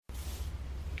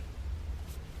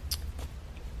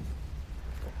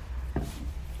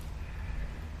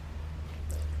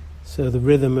So the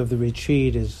rhythm of the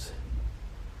retreat is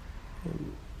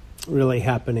really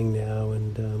happening now,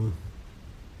 and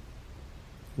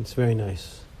it's very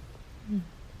nice.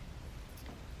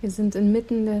 Wir sind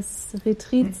inmitten des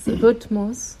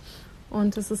Retreats-Rhythmus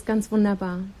und es ist ganz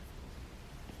wunderbar.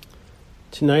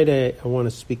 Tonight I want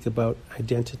to speak about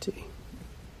identity.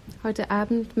 Heute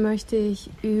Abend möchte ich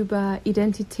über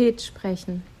Identität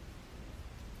sprechen.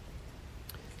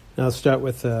 And I'll start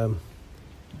with a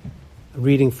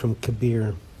reading from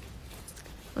Kabir.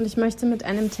 Und ich möchte mit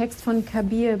einem Text von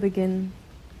Kabir beginnen.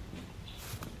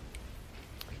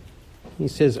 He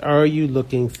says, "Are you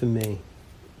looking for me?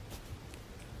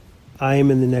 I am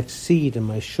in the next seat and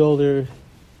my shoulder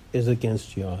is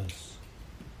against yours.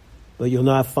 But you'll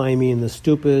not find me in the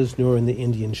stupas, nor in the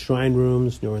Indian shrine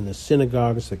rooms, nor in the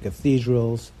synagogues or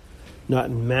cathedrals, not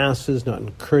in masses, not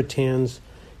in kirtans.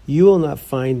 You will not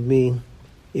find me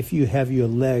if you have your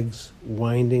legs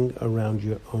winding around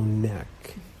your own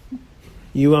neck.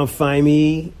 You won't find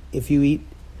me if you're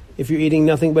eating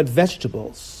nothing but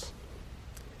vegetables.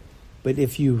 But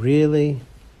if you really,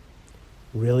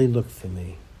 really look for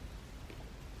me,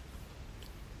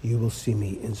 you will see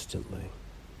me instantly."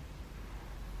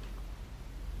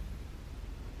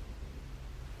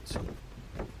 So,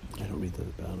 I don't read that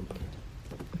about him, but...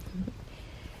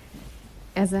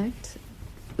 Er sagt,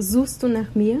 suchst du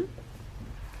nach mir?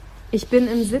 Ich bin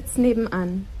im Sitz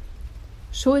nebenan,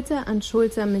 Schulter an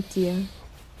Schulter mit dir.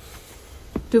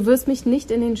 Du wirst mich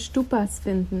nicht in den Stupas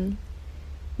finden,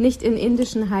 nicht in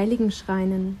indischen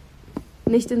Heiligenschreinen,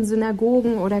 nicht in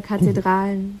Synagogen oder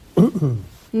Kathedralen,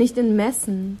 nicht in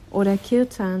Messen oder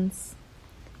Kirtans,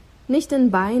 nicht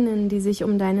in Beinen, die sich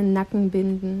um deinen Nacken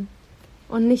binden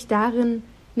und nicht darin,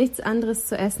 nichts anderes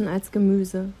zu essen als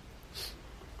Gemüse.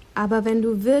 Aber wenn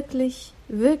du wirklich,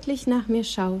 wirklich nach mir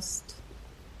schaust,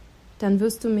 dann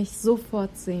wirst du mich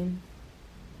sofort sehen.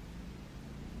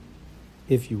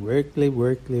 If you workly,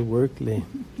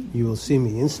 you will see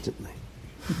me instantly.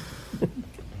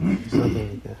 Something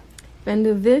like that. Wenn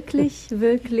du wirklich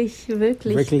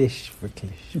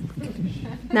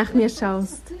nach mir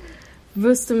schaust,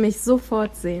 wirst du mich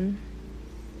sofort sehen.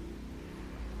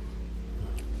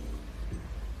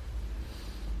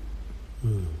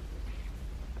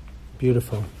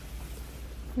 Beautiful.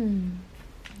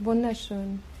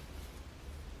 Wunderschön.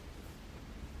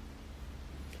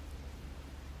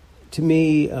 To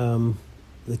me,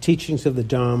 the teachings of the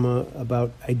Dhamma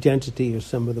about identity are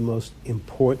some of the most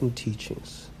important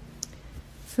teachings.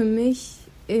 Für mich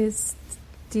ist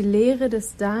die Lehre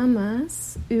des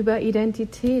Dhammas über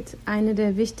Identität eine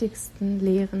der wichtigsten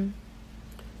Lehren.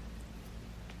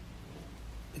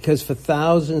 Because for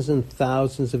thousands and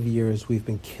thousands of years we've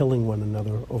been killing one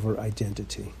another over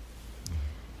identity.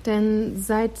 Denn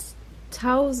seit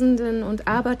Tausenden und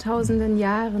Abertausenden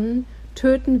Jahren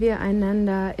töten wir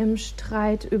einander im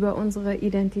Streit über unsere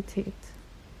Identität.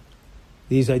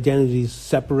 These identities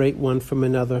separate one from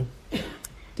another.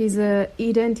 Diese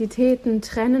Identitäten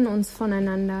trennen uns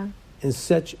voneinander. And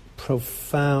such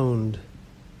profound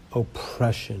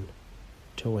oppression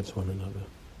towards one another.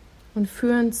 Und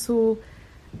führen zu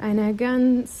einer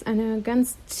ganz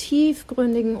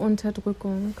tiefgründigen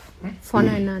Unterdrückung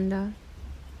voneinander.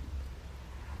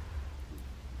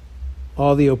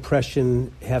 All the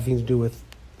oppression having to do with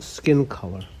skin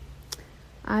color.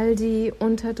 All die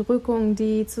Unterdrückung,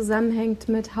 die zusammenhängt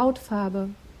mit Hautfarbe.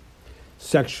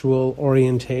 Sexual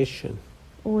orientation.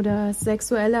 Oder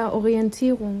sexueller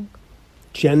Orientierung.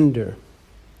 Gender.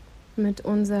 Mit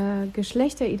unserer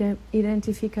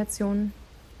Geschlechteridentifikation.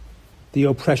 The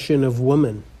oppression of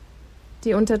women.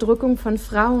 Die Unterdrückung von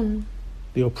Frauen.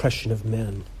 The oppression of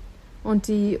men. Und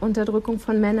die Unterdrückung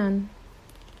von Männern.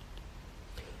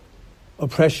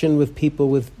 Oppression with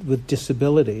people with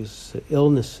disabilities,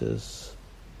 illnesses.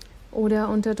 Oder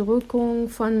Unterdrückung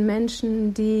von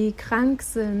Menschen, die krank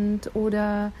sind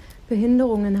oder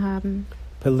Behinderungen haben.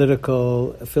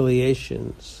 Political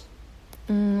affiliations.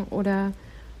 Oder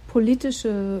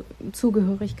politische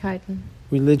Zugehörigkeiten.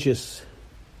 Religious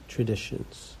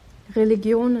traditions.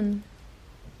 Religionen.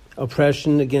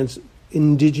 Oppression against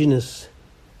indigenous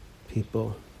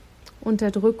people.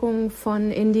 Unterdrückung von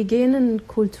indigenen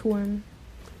Kulturen.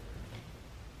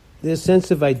 This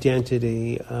sense of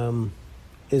identity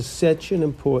is such an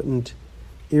important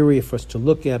area for us to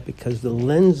look at because the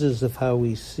lenses of how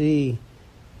we see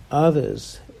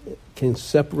others can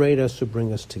separate us or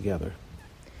bring us together.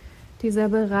 Dieser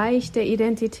Bereich der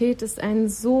Identität ist ein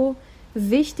so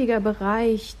wichtiger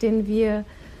Bereich, den wir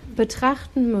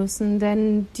betrachten müssen,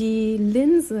 denn die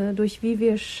Linse, durch wie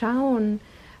wir schauen,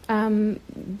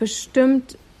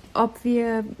 bestimmt, ob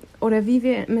wir oder wie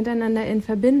wir miteinander in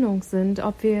Verbindung sind,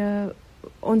 ob wir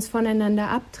uns voneinander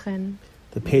abtrennen.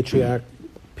 The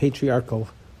patriarchal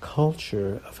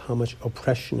culture of how much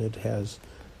oppression it has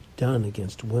done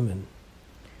against women.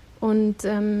 Und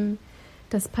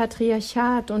das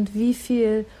Patriarchat und wie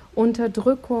viel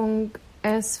Unterdrückung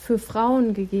es für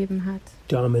Frauen gegeben hat.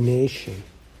 Domination.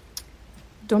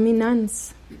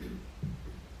 Dominanz.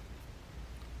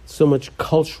 So much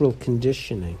cultural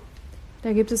conditioning.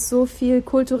 Da gibt es so viel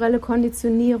kulturelle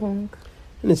Konditionierung.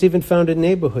 And it's even found in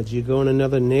neighborhoods. You go in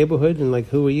another neighborhood and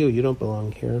like, who are you? You don't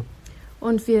belong here.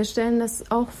 Und wir stellen das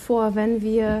auch vor, wenn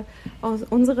wir aus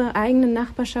unserer eigenen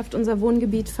Nachbarschaft, unser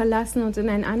Wohngebiet verlassen und in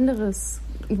ein anderes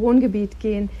Wohngebiet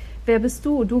gehen. Wer bist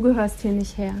du? Du gehörst hier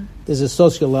nicht her. There's a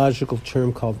sociological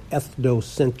term called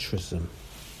ethnocentrism.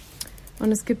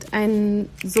 Und es gibt einen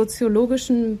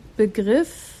soziologischen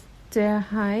Begriff,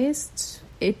 der heißt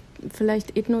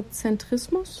vielleicht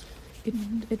Ethnozentrismus?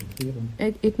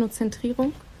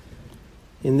 Ethnozentrierung.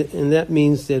 And that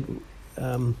means that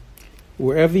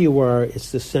wherever you are,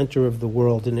 it's the center of the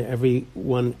world, and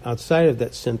everyone outside of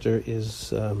that center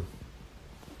is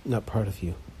not part of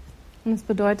you. Und es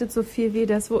bedeutet so viel wie,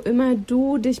 dass wo immer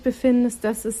du dich befindest,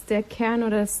 das ist der Kern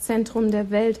oder das Zentrum der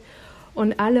Welt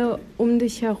und alle um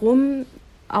dich herum,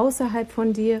 außerhalb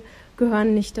von dir,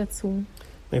 gehören nicht dazu.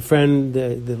 My friend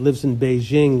that lives in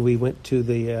Beijing, we went to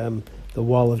the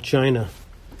Wall of China.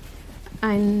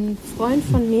 Ein Freund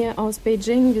von mir aus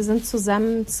Beijing, wir sind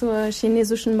zusammen zur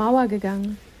chinesischen Mauer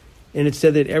gegangen. And it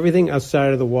said that everything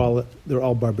outside of the wall, they're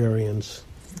all barbarians.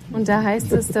 Und da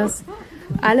heißt es, dass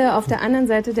alle auf der anderen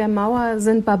Seite der Mauer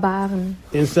sind Barbaren.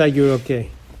 Inside, you're okay.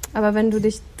 Aber wenn du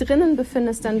dich drinnen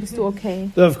befindest, dann bist du okay.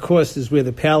 So of course, there's where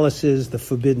the palace is, the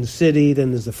forbidden city, then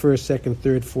there's the first, second,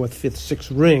 third, fourth, fifth,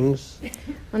 sixth rings.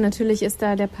 Und natürlich ist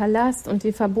da der Palast und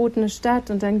die verbotene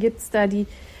Stadt und dann gibt's da die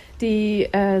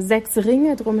 6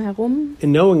 Ringe drumherum.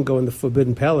 And no one can go in the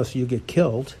forbidden palace, you get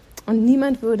killed. Und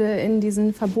niemand würde in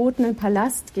diesen verbotenen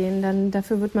Palast gehen, dann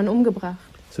dafür wird man umgebracht.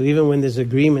 So even when there's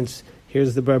agreements,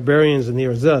 here's the barbarians and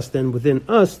here's us, then within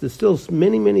us there's still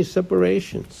many, many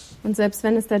separations. Und selbst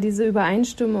wenn es da diese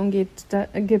Übereinstimmung gibt, da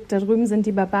drüben sind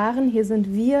die Barbaren, hier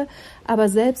sind wir, aber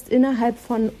selbst innerhalb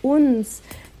von uns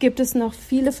gibt es noch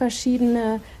viele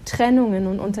verschiedene Trennungen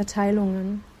und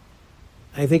Unterteilungen.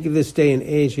 I think in this day and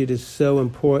age it is so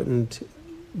important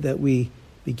that we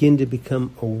begin to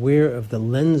become aware of the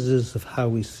lenses of how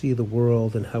we see the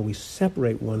world and how we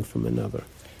separate one from another.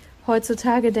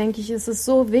 Heutzutage, denke ich, ist es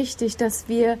so wichtig, dass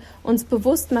wir uns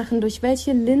bewusst machen, durch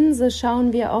welche Linse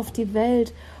schauen wir auf die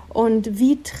Welt und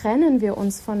wie trennen wir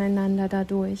uns voneinander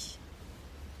dadurch.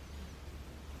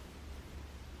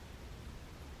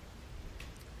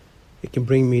 It can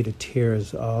bring me to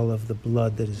tears, all of the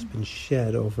blood that has been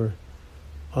shed over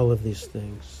all of these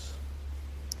things.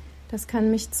 Das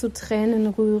kann mich zu Tränen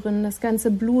rühren, das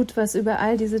ganze Blut, was über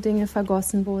all diese Dinge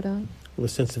vergossen wurde. A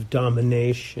sense of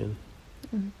domination.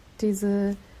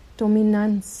 Diese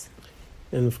Dominanz.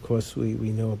 And of course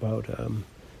we know about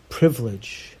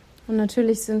privilege. Und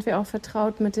natürlich sind wir auch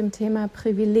vertraut mit dem Thema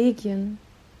Privilegien.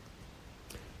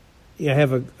 Yeah, I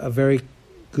have a very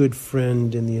good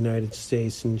friend in the United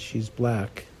States and she's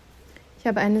black. Ich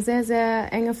habe eine sehr,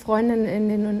 sehr enge Freundin in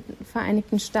den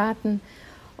Vereinigten Staaten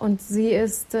und sie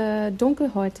ist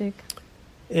dunkelhäutig.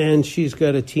 And she's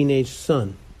got a teenage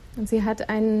son. Und sie hat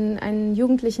einen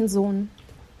jugendlichen Sohn.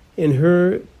 And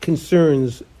her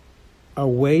concerns are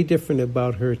way different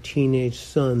about her teenage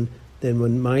son than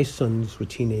when my sons were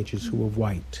teenagers who were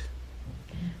white.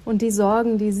 Und die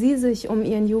Sorgen, die sie sich um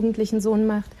ihren jugendlichen Sohn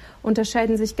macht,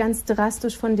 unterscheiden sich ganz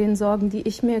drastisch von den Sorgen, die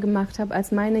ich mir gemacht habe,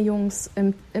 als meine Jungs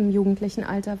im jugendlichen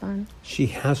Alter waren. She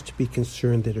has to be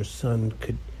concerned that her son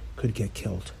could get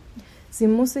killed. Sie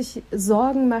muss sich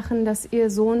Sorgen machen, dass ihr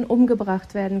Sohn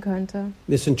umgebracht werden könnte.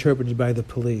 Misinterpreted by the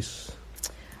police.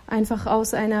 Einfach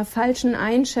aus einer falschen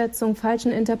Einschätzung,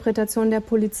 falschen Interpretation der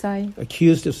Polizei.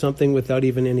 Accused of something without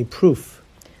even any proof.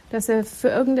 Dass er für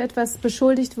irgendetwas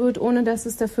beschuldigt wird, ohne dass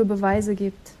es dafür Beweise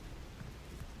gibt.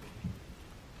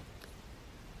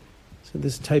 So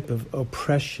this type of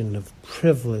oppression, of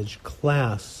privilege,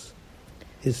 class,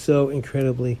 is so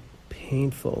incredibly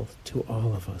painful to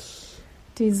all of us.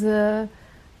 Diese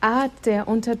Art der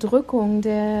Unterdrückung,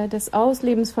 des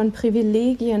Auslebens von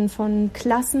Privilegien, von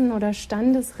Klassen- oder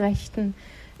Standesrechten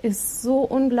ist so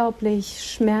unglaublich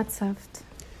schmerzhaft.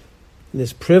 And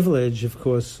this privilege, of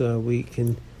course, we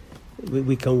can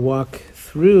walk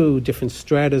through different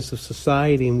stratas of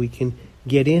society and we can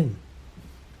get in.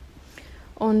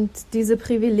 Und diese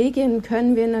Privilegien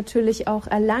können wir natürlich auch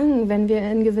erlangen, wenn wir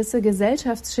in gewisse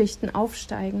Gesellschaftsschichten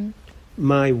aufsteigen.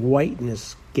 My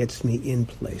whiteness gets me in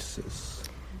places.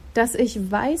 Dass ich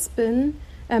weiß bin,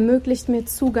 ermöglicht mir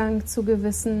Zugang zu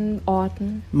gewissen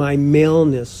Orten. My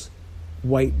maleness,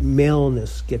 white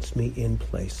maleness, gets me in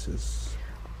places.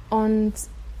 Und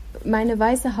meine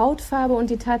weiße Hautfarbe und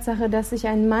die Tatsache, dass ich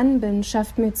ein Mann bin,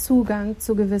 schafft mir Zugang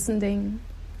zu gewissen Dingen.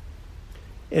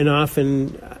 And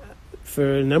often, for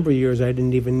a number of years, I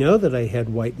didn't even know that I had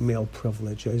white male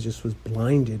privilege. I just was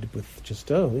blinded with just,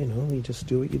 you just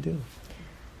do what you do.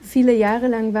 Viele Jahre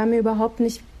lang war mir überhaupt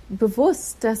nicht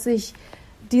bewusst, dass ich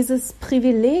dieses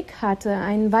Privileg hatte,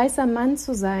 ein weißer Mann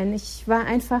zu sein. Ich war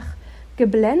einfach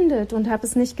geblendet und habe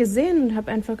es nicht gesehen und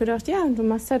habe einfach gedacht, ja, du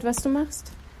machst halt, was du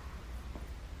machst.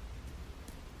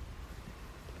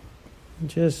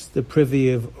 Just the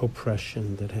privy of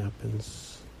oppression that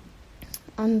happens.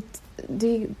 Und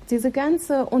diese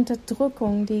ganze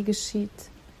Unterdrückung, die geschieht.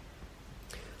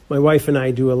 My wife and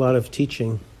I do a lot of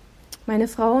teaching. Meine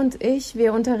Frau und ich,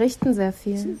 wir unterrichten sehr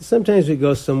viel. Sometimes we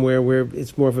go somewhere where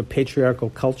it's more of a patriarchal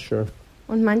culture.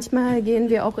 Und manchmal gehen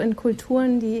wir auch in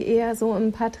Kulturen, die eher so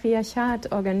im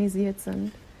Patriarchat organisiert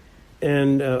sind.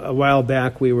 And a while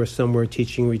back we were somewhere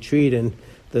teaching retreat, and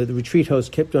the retreat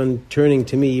host kept on turning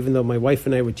to me, even though my wife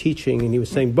and I were teaching, and he was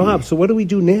saying, Bob, so what do we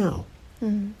do now?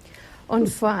 Und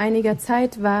vor einiger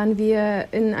Zeit waren wir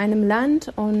in einem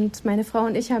Land und meine Frau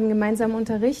und ich haben gemeinsam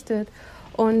unterrichtet.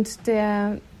 Und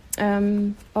der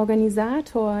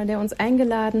Organisator, der uns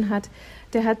eingeladen hat,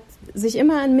 der hat sich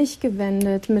immer an mich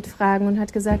gewendet mit Fragen und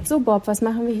hat gesagt, so Bob, was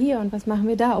machen wir hier und was machen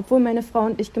wir da, obwohl meine Frau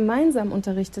und ich gemeinsam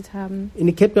unterrichtet haben. And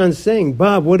he kept on saying,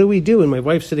 Bob, what do we do? And my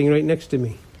wife's sitting right next to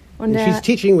me. Und she's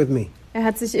teaching with me. Er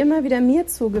hat sich immer wieder mir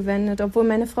zugewendet, obwohl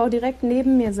meine Frau direkt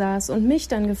neben mir saß und mich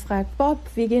dann gefragt, Bob,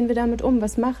 wie gehen wir damit um,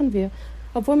 was machen wir?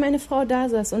 Obwohl meine Frau da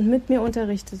saß und mit mir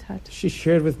unterrichtet hat. She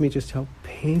shared with me just how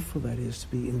painful that is to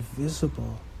be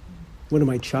invisible. What am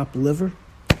I, chopped liver?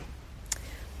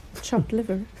 Chopped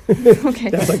liver. Okay.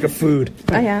 That's like a food.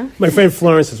 Ah ja. My friend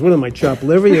Florence says, what am I, chopped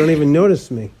liver? You don't even notice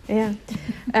me. Ja.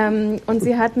 Und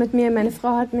sie hat meine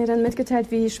Frau hat mir dann mitgeteilt,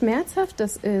 wie schmerzhaft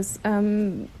das ist,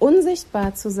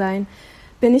 unsichtbar zu sein.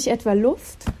 Bin ich etwa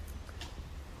Luft?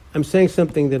 I'm saying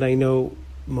something that I know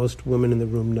most women in the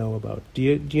room know about. Do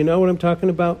you know what I'm talking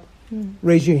about?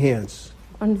 Raise your hands.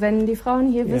 Und wenn die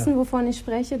Frauen hier wissen, wovon ich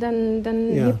spreche, dann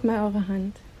hebt mal eure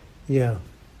Hand. Yeah,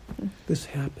 this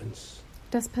happens.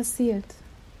 Das passiert.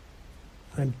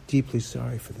 I'm deeply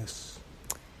sorry for this.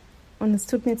 Und es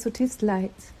tut mir zutiefst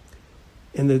leid.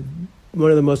 And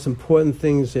one of the most important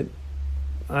things that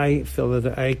I feel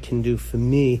that I can do for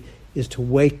me is to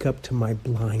wake up to my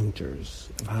blinders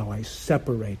of how I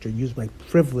separate or use my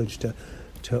privilege to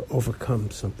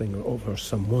overcome something or over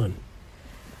someone.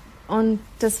 Und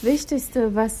das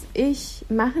Wichtigste, was ich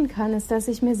machen kann, ist, dass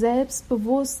ich mir selbst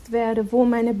bewusst werde, wo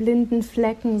meine blinden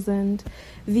Flecken sind,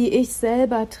 wie ich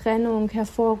selber Trennung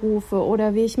hervorrufe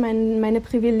oder wie ich meine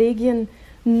Privilegien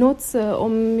nutze,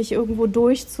 um mich irgendwo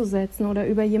durchzusetzen oder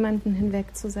über jemanden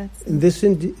hinwegzusetzen. And this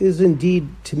is indeed,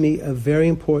 to me, a very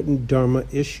important Dhamma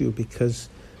issue, because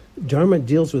Dhamma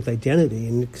deals with identity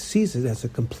and sees it as a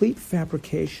complete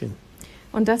fabrication.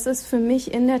 Und das ist für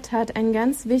mich in der Tat ein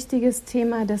ganz wichtiges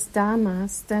Thema des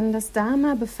Dhammas, denn das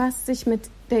Dhamma befasst sich mit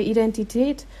der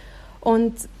Identität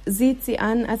und sieht sie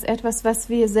an als etwas, was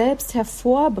wir selbst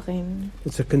hervorbringen.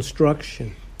 It's a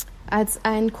construction. Als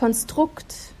ein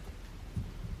Konstrukt,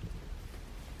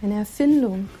 eine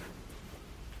Erfindung.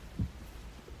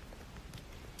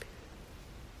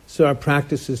 So our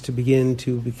practice is to begin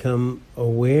to become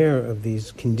aware of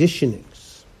these conditionings.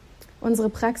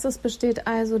 Unsere Praxis besteht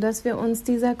also, dass wir uns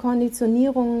dieser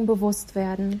Konditionierungen bewusst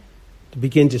werden. To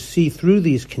begin to see through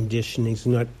these conditionings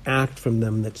and not act from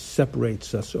them that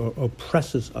separates us or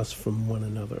oppresses us from one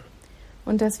another.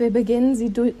 Und dass wir beginnen,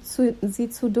 sie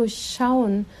zu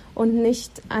durchschauen und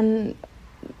nicht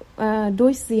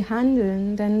durch sie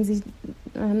handeln, denn sie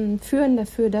führen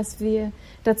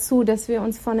dazu, dass wir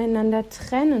uns voneinander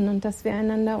trennen und dass wir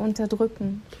einander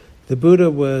unterdrücken. The Buddha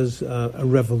was a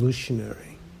revolutionary.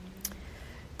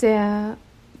 Der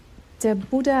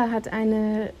Buddha hat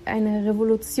eine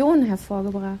Revolution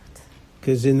hervorgebracht.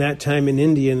 Because in that time in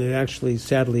India, and it actually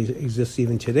sadly exists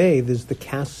even today, there's the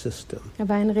caste system. Er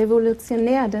war ein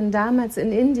Revolutionär, denn damals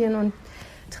in Indien und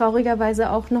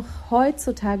traurigerweise auch noch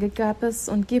heutzutage gab es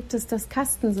und gibt es das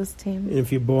Kastensystem. And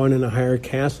if you're born in a higher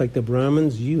caste like the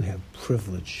Brahmins, you have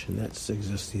privilege, and that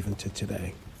exists even to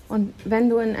today. Und wenn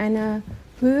du in einer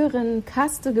höheren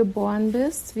Kaste geboren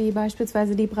bist, wie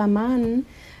beispielsweise die Brahmanen,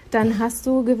 dann hast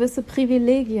du gewisse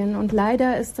Privilegien und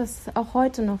leider ist das auch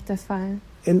heute noch der Fall.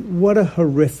 And what a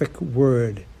horrific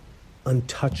word,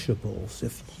 untouchables.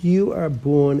 If you are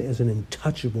born as an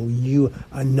untouchable, you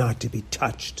are not to be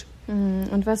touched.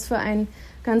 Und was für ein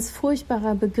ganz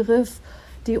furchtbarer Begriff,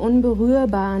 die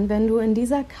Unberührbaren. Wenn du in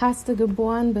dieser Kaste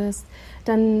geboren bist,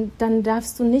 dann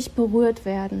darfst du nicht berührt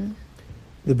werden.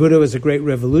 The Buddha was a great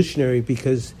revolutionary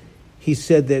because he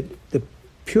said that the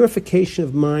purification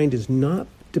of mind is not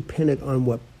dependent on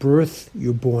what birth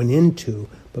you're born into,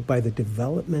 but by the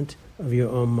development of your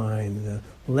own mind, the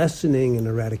lessening and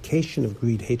eradication of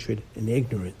greed, hatred, and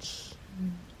ignorance.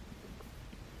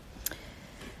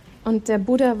 Und der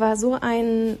Buddha war so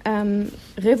ein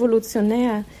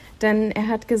Revolutionär, denn er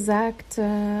hat gesagt,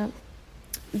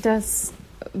 dass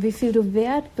wie viel du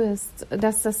wert bist,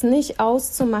 dass das nicht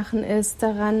auszumachen ist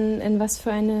daran, in was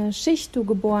für eine Schicht du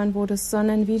geboren wurdest,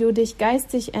 sondern wie du dich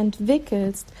geistig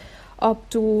entwickelst, ob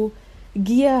du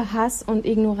Gier, Hass und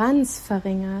Ignoranz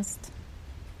verringerst.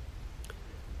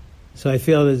 So I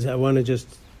feel that I want to just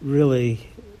really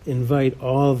invite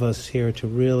all of us here to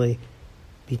really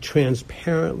be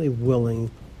transparently willing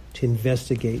to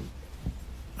investigate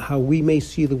how we may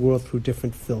see the world through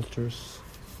different filters,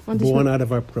 born out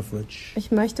of our privilege.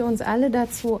 Ich möchte uns alle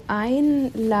dazu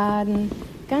einladen,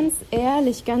 ganz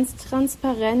ehrlich, ganz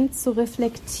transparent zu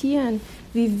reflektieren,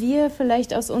 wie wir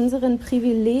vielleicht aus unseren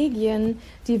Privilegien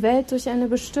die Welt durch eine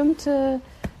bestimmte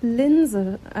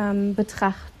Linse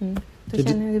betrachten, durch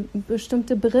eine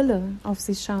bestimmte Brille auf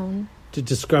sie schauen. To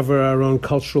discover our own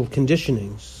cultural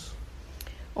conditionings.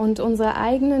 Und unsere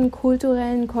eigenen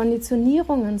kulturellen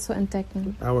Konditionierungen zu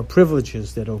entdecken. Our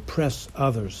privileges that oppress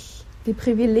others. Die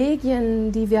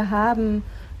Privilegien, die wir haben,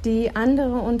 die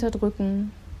andere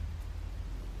unterdrücken.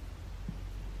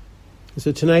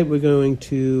 So tonight we're going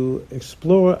to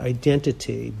explore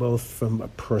identity, both from a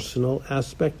personal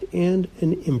aspect and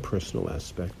an impersonal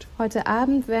aspect. Heute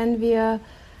Abend werden wir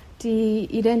die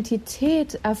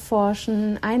Identität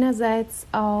erforschen, einerseits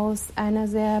aus einer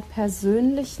sehr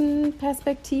persönlichen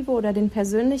Perspektive oder den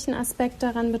persönlichen Aspekt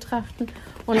daran betrachten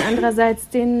und andererseits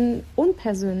den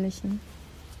unpersönlichen.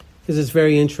 This is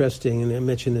very interesting, and I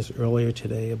mentioned this earlier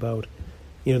today about,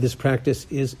 this practice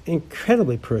is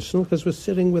incredibly personal because we're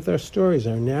sitting with our stories,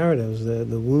 our narratives, the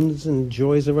wounds and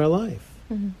joys of our life.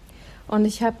 Und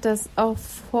ich habe das auch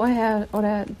vorher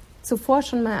oder zuvor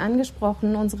schon mal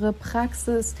angesprochen. Unsere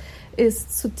Praxis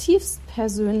ist zutiefst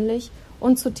persönlich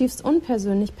und zutiefst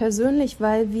unpersönlich. Persönlich,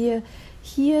 weil wir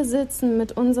hier sitzen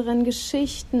mit unseren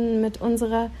Geschichten, mit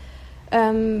unseren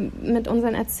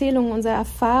Erzählungen, unserer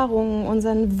Erfahrungen,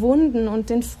 unseren Wunden und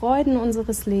den Freuden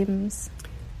unseres Lebens.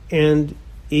 And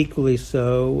equally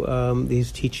so,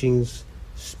 these teachings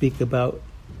speak about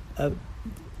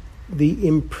the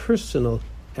impersonal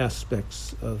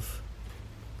aspects of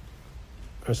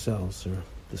ourselves or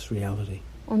this reality.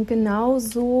 Und genau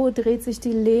so dreht sich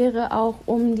die Lehre auch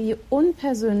um die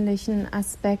unpersönlichen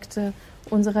Aspekte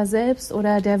unserer selbst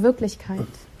oder der Wirklichkeit.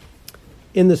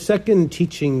 In the second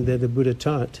teaching that the Buddha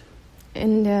taught,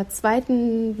 in der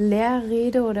zweiten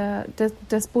Lehrrede oder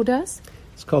des Buddhas,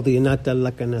 it's called the Anatta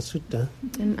Lakkhana Sutta.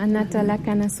 Im Anatta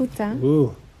Lakkhana Sutta.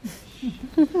 Ooh.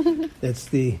 That's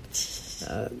the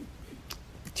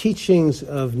teachings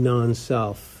of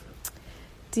non-self.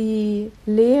 Die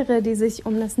Lehre, die sich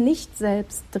um das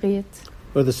Nicht-Selbst dreht.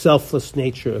 Or the selfless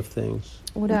nature of things.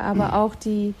 Oder aber auch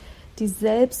die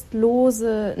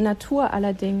selbstlose Natur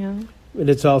aller Dinge. And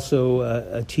it's also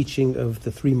a teaching of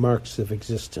the 3 marks of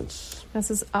existence. Das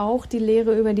ist auch die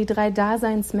Lehre über die 3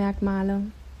 Daseinsmerkmale.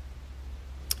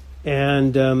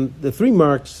 And the 3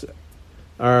 marks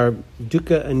are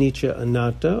dukkha, anicca,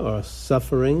 anatta, or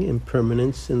suffering,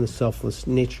 impermanence, and the selfless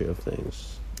nature of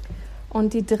things.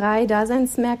 Und die 3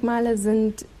 Daseinsmerkmale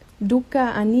sind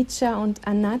Dukkha, Anicca und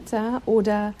Anatta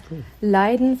oder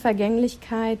Leiden,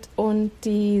 Vergänglichkeit und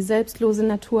die selbstlose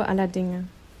Natur aller Dinge.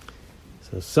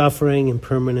 So suffering,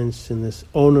 impermanence, and this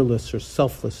ownerless or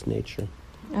selfless nature.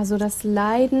 Also das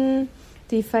Leiden,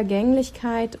 die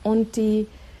Vergänglichkeit und die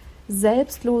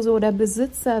selbstlose oder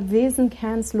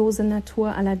wesenkernslose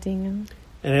Natur aller Dinge.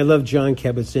 And I love John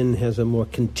Kabat-Zinn has a more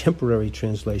contemporary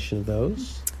translation of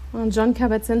those. Und John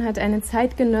Kabat-Zinn hat eine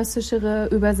zeitgenössischere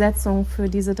Übersetzung für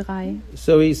diese 3.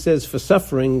 So he says, for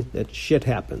suffering, that shit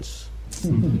happens.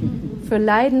 Für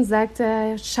Leiden sagt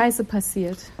er, Scheiße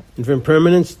passiert. And for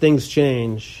impermanence, things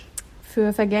change.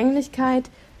 Für Vergänglichkeit,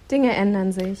 Dinge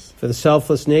ändern sich. For the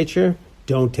selfless nature,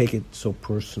 don't take it so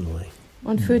personally.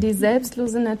 Und für die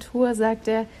selbstlose Natur sagt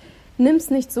er, nimm's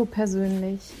nicht so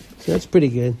persönlich. So that's pretty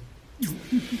good.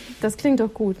 Das klingt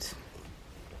doch gut.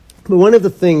 But one of the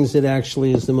things that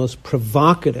actually is the most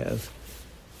provocative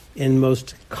and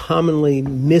most commonly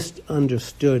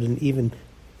misunderstood and even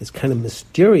is kind of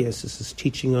mysterious is this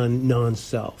teaching on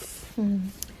non-self.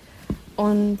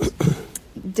 Und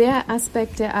Der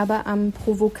Aspekt, der aber am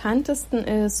provokantesten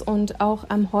ist und auch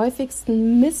am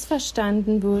häufigsten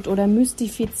missverstanden wird oder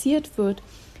mystifiziert wird,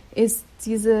 ist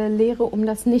diese Lehre um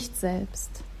das Nicht-Selbst.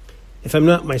 If I'm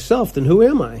not myself, then who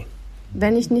am I?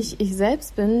 Wenn ich nicht ich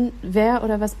selbst bin, wer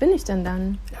oder was bin ich denn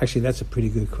dann? Actually, that's a pretty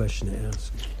good question to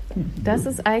ask. Das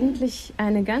ist eigentlich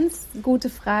eine ganz gute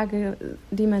Frage,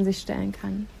 die man sich stellen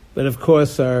kann. But of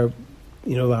course,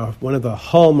 one of the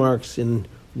hallmarks in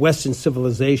Western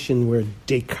civilization where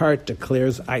Descartes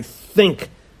declares, I think,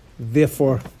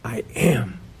 therefore I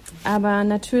am. Aber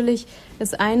natürlich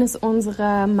ist eines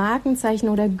unserer Markenzeichen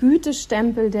oder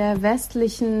Gütestempel der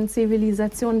westlichen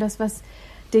Zivilisation das, was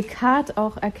Descartes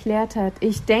auch erklärt hat.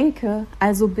 Ich denke,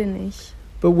 also bin ich.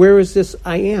 But where is this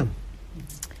I am?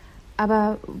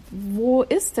 Aber wo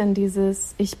ist denn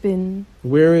dieses Ich bin?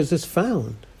 Where is this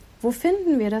found? Wo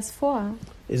finden wir das vor?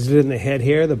 Is it in the head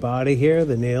hair, the body hair,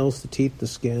 the nails, the teeth, the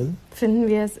skin? Finden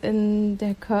wir es im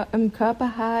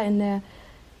Körperhaar,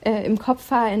 im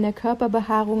Kopfhaar, in der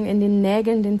Körperbehaarung, in den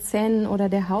Nägeln, den Zähnen oder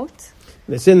der Haut?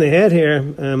 If it's in the head hair,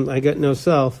 I got no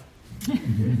self.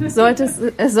 Sollte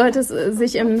es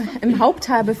sich im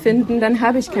Haupthaar befinden, dann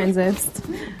habe ich kein Selbst.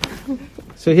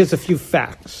 So here's a few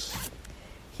facts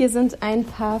Hier sind ein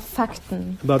paar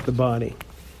Fakten about the body.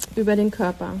 über den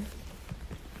Körper.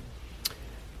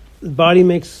 The body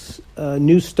makes a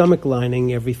new stomach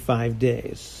lining every 5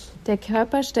 days. Der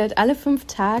Körper stellt alle 5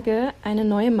 Tage eine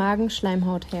neue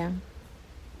Magenschleimhaut her.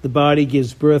 The body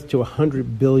gives birth to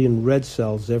 100 billion red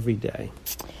cells every day.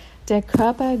 Der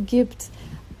Körper gibt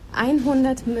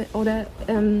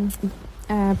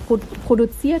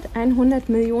produziert 100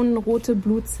 Millionen rote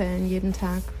Blutzellen jeden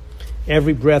Tag.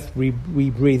 Every breath we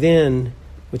breathe in,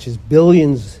 which is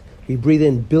billions, we breathe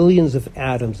in billions of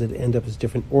atoms that end up as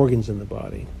different organs in the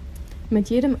body. Mit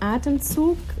jedem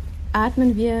Atemzug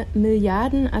atmen wir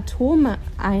Milliarden Atome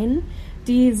ein,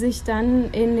 die sich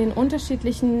dann in den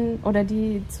unterschiedlichen oder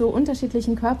die zu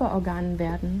unterschiedlichen Körperorganen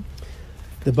werden.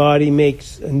 The body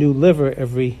makes a new liver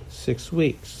every 6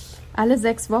 weeks. Alle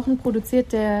 6 Wochen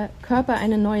produziert der Körper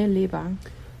eine neue Leber.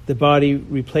 The body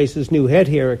replaces new head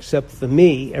hair except for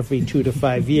me every 2 to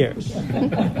 5 years.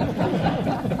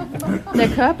 Der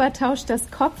Körper tauscht das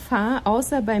Kopfhaar,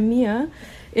 außer bei mir,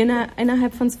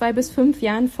 innerhalb von 2 bis 5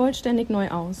 Jahren vollständig neu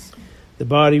aus. The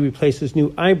body replaces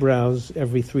new eyebrows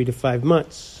every 3 to 5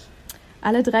 months.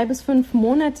 Alle 3 bis 5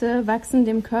 Monate wachsen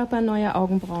dem Körper neue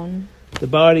Augenbrauen. The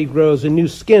body grows a new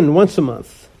skin once a month.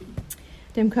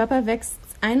 Dem Körper wächst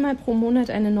einmal pro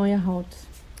Monat eine neue Haut.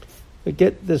 But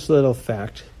get this little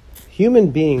fact.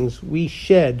 Human beings, we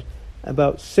shed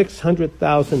about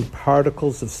 600,000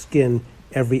 particles of skin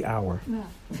every hour.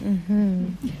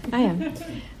 Mhm. Ja.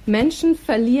 Menschen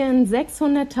verlieren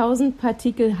 600.000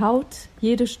 Partikel Haut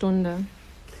jede Stunde.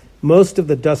 Most of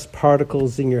the dust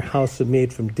particles in your house are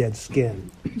made from dead skin.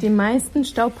 Die meisten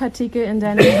Staubpartikel in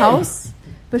deinem Haus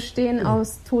bestehen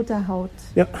aus toter Haut.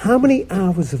 Now, how many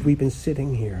hours have we been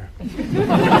sitting here?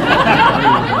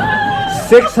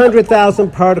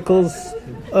 600,000 particles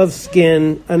of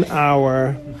skin an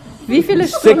hour. Wie viele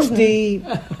Stunden?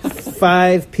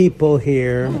 65 people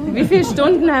here. Wie viele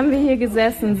Stunden haben wir hier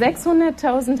gesessen?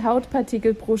 600.000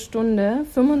 Hautpartikel pro Stunde,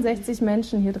 65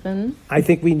 Menschen hier drin. I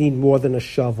think we need more than a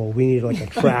shovel. We need like a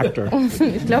tractor.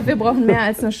 Ich glaube, wir brauchen mehr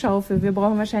als eine Schaufel. Wir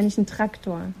brauchen wahrscheinlich einen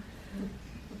Traktor.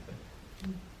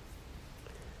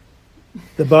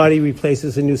 The body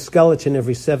replaces a new skeleton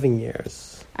every 7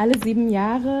 years. Alle 7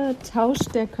 Jahre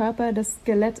tauscht der Körper das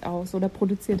Skelett aus oder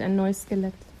produziert ein neues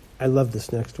Skelett. I love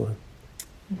this next one.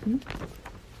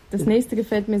 Das nächste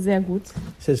gefällt mir sehr gut.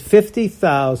 It says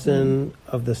 50,000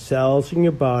 of the cells in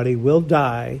your body will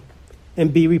die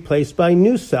and be replaced by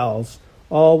new cells,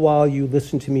 all while you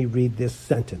listen to me read this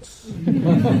sentence.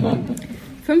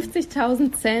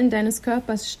 50.000 Zellen deines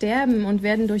Körpers sterben und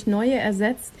werden durch neue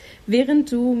ersetzt,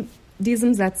 während du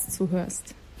diesem Satz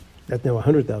zuhörst. That's now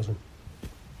 100,000.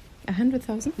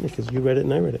 100.000? Because you read it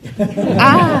and I read it.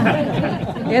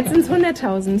 Jetzt sind es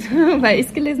 100.000, weil ich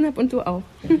es gelesen habe und du auch.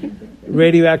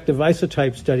 Radioactive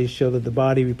isotope studies show that the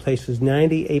body replaces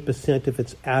 98% of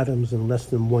its atoms in less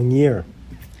than 1 year.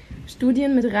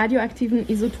 Studien mit radioaktiven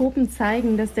Isotopen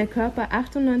zeigen, dass der Körper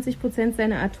 98%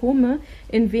 seiner Atome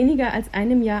in weniger als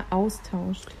einem Jahr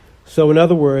austauscht. So in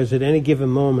other words, at any given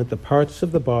moment, the parts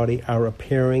of the body are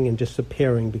appearing and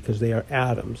disappearing because they are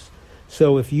atoms.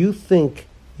 So if you think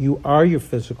you are your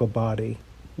physical body,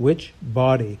 which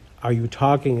body are you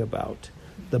talking about?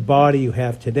 The body you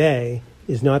have today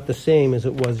is not the same as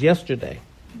it was yesterday.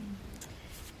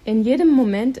 In jedem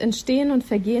Moment entstehen und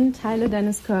vergehen Teile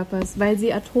deines Körpers, weil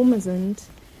sie Atome sind.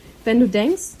 Wenn du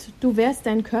denkst, du wärst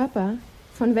dein Körper,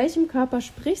 von welchem Körper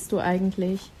sprichst du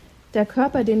eigentlich? Der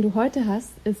Körper, den du heute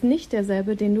hast, ist nicht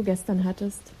derselbe, den du gestern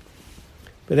hattest.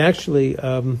 But actually,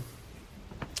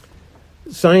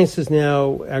 science is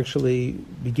now actually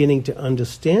beginning to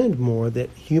understand more that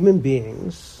human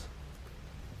beings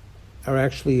are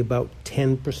actually about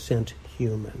 10%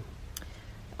 human.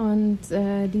 Und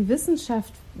die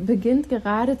Wissenschaft beginnt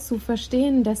gerade zu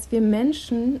verstehen, dass wir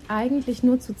Menschen eigentlich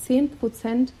nur zu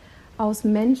 10% aus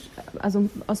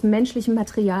menschlichem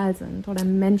Material sind oder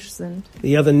Mensch sind.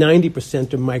 The other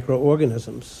 90% are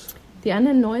microorganisms. Die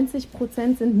anderen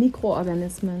 90% sind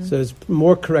Mikroorganismen. So it's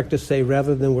more correct to say,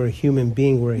 rather than we're a human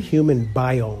being, we're a human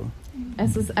biome.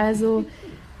 Es ist also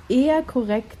eher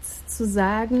korrekt zu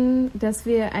sagen, dass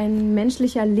wir ein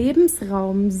menschlicher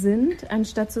Lebensraum sind,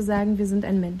 anstatt zu sagen, wir sind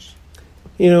ein Mensch.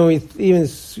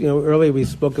 Earlier we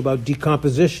spoke about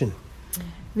decomposition.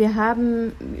 Wir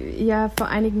haben ja vor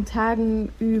einigen Tagen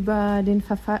über den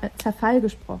Zerfall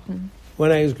gesprochen. When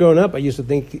I was growing up, I used to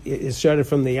think it started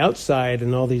from the outside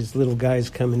and all these little guys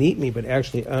come and eat me, but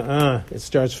actually, it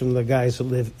starts from the guys who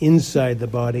live inside the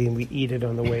body and we eat it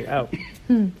on the way out.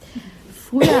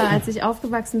 Früher, als ich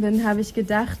aufgewachsen bin, habe ich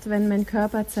gedacht, wenn mein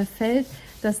Körper zerfällt,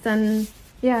 dass dann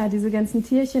diese ganzen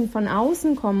Tierchen von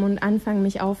außen kommen und anfangen,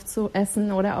 mich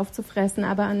aufzuessen oder aufzufressen.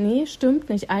 Aber nee, stimmt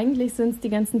nicht. Eigentlich sind es die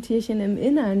ganzen Tierchen im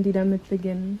Innern, die damit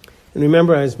beginnen. And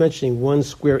remember, I was mentioning 1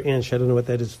 square inch. I don't know what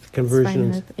that is. The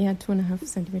conversion. 2,5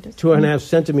 Zentimeter. 2.5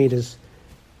 centimeters.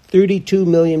 32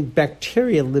 million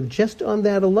bacteria live just on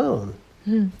that alone.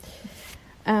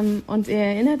 Und ihr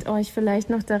erinnert euch vielleicht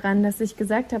noch daran, dass ich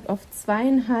gesagt habe, auf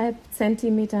 2,5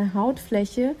 Zentimeter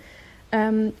Hautfläche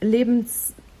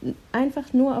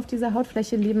einfach nur auf dieser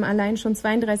Hautfläche leben allein schon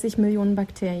 32 Millionen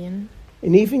Bakterien.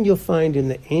 And even you'll find in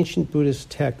the ancient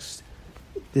Buddhist texts,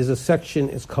 there's a section,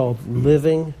 it's called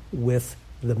Living with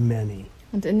the Many.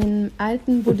 Und in den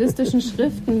alten buddhistischen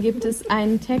Schriften gibt es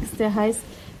einen Text, der heißt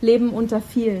Leben unter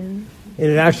vielen. And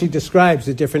it actually describes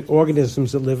the different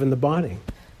organisms that live in the body.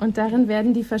 Und darin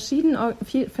werden die verschiedenen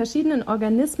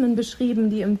Organismen beschrieben,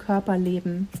 die im Körper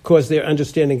leben. Of course, their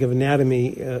understanding of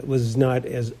anatomy was not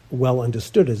as well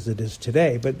understood as it is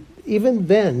today. But even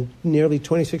then, nearly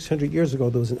 2,600 years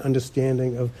ago, there was an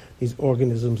understanding of these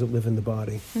organisms that live in the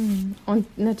body. Und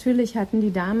natürlich hatten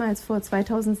die damals vor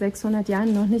 2.600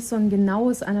 Jahren noch nicht so ein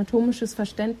genaues anatomisches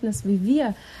Verständnis wie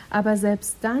wir. Aber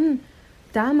selbst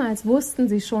damals wussten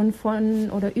sie schon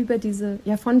von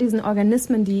diesen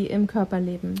Organismen, die im Körper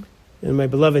leben. And my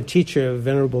beloved teacher,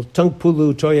 Venerable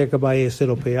Tangpulu Toyakabaye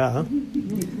Siropaya.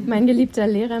 Mein geliebter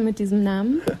Lehrer mit diesem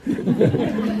Namen.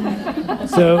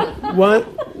 So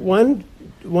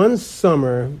one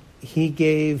summer he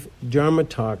gave Dharma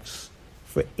talks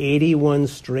for 81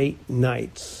 straight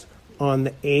nights on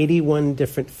the 81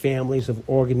 different families of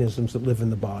organisms that live in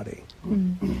the body.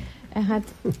 Er hat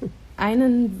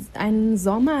einen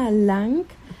Sommer lang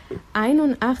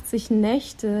 81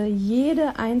 Nächte,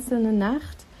 jede einzelne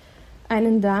Nacht,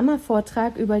 einen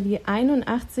Dhamma-Vortrag über die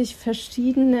 81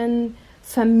 verschiedenen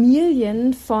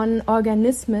Familien von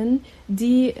Organismen,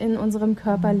 die in unserem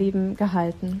Körper leben,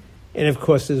 gehalten. And of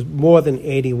course there's more than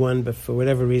 81, but for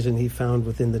whatever reason he found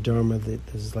within the Dharma that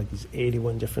there's like these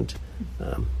 81 different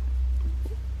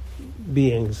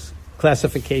beings,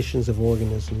 classifications of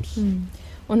organisms.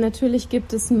 Und natürlich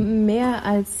gibt es mehr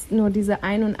als nur diese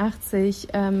 81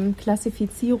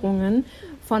 Klassifizierungen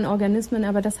von Organismen,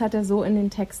 aber das hat er so in den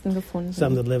Texten gefunden.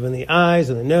 Some that live in the eyes,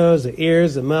 and the nose, the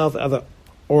ears, the mouth, other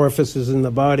orifices in the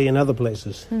body and other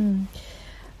places.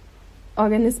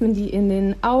 Organismen, die in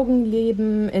den Augen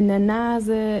leben, in der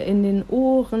Nase, in den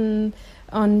Ohren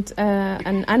und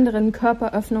an anderen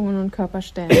Körperöffnungen und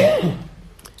Körperstellen.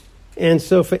 And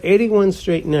so for 81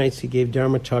 straight nights he gave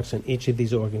Dharma talks on each of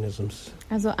these organisms.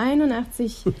 Also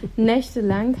 81 Nächte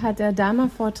lang hat er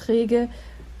Dharma-Vorträge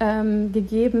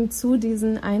gegeben zu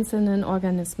diesen einzelnen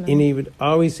Organismen. And he would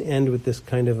always end with this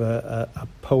kind of a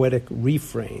poetic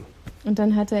refrain. Und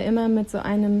dann hat er immer mit so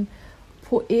einem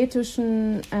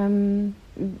poetischen,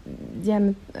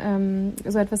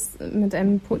 mit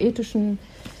einem poetischen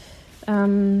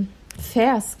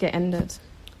Vers geendet.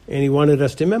 And he wanted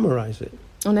us to memorize it.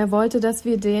 Und er wollte, dass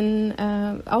wir den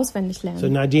auswendig lernen. So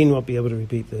Nadine won't be able to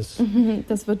repeat this.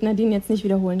 Das wird Nadine jetzt nicht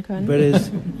wiederholen können. But it's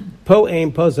po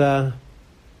aim posa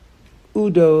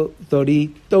udo thori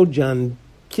tojan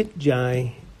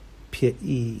kitjai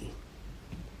pi.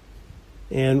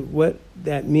 And what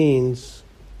that means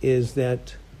is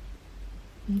that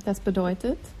das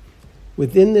bedeutet,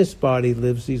 within this body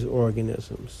lives these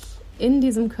organisms. In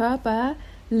diesem Körper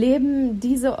leben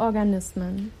diese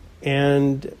Organismen.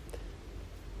 And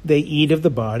they eat of the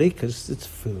body because it's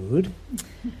food.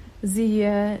 Sie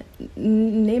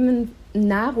nehmen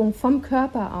Nahrung vom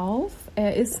Körper auf.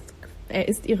 Er isst Er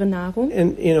isst ihre Nahrung.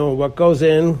 And, what goes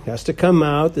in has to come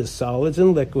out. There's solids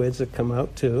and liquids that come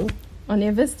out too. Und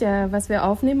ihr wisst ja, was wir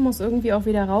aufnehmen, muss irgendwie auch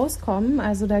wieder rauskommen.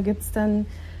 Also da gibt es dann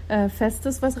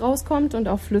Festes, was rauskommt und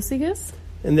auch Flüssiges.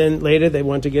 And then later they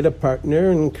want to get a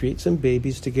partner and create some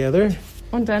babies together.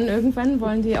 Und dann irgendwann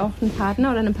wollen die auch einen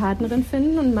Partner oder eine Partnerin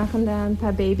finden und machen da ein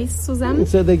paar Babys zusammen. And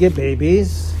so they get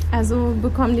babies. Also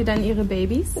bekommen die dann ihre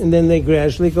Babys. And then they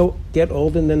gradually get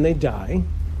old and then they die.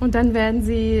 Und dann werden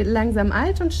sie langsam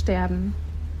alt und sterben.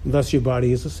 Thus your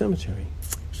body is a cemetery.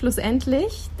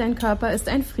 Schlussendlich, dein Körper ist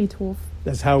ein Friedhof.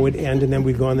 That's how it would end, and then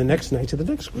we'd go on the next night to the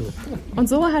next group. Und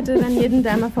so hatte dann jeden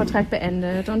Dharma-Vortrag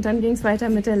beendet. Und dann ging es weiter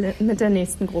mit der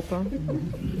nächsten Gruppe.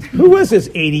 Who was this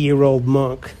 80-year-old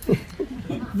monk?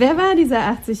 Wer war dieser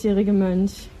 80-jährige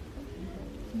Mönch?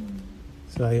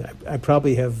 So I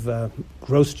probably have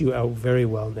grossed you out very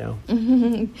well now.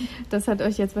 Das hat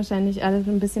euch jetzt wahrscheinlich alles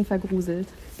ein bisschen vergruselt.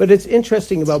 But it's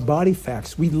interesting about body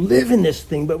facts. We live in this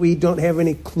thing, but we don't have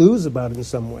any clues about it in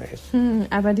some ways.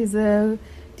 Aber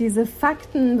diese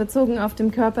Fakten bezogen auf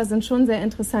den Körper sind schon sehr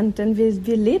interessant, denn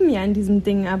wir leben ja in diesem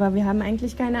Ding, aber wir haben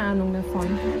eigentlich keine Ahnung davon.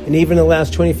 And even in the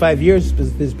last 25 years,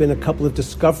 there's been a couple of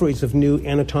discoveries of new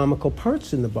anatomical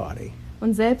parts in the body.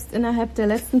 Und selbst innerhalb der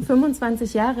letzten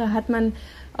 25 Jahre hat man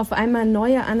auf einmal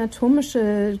neue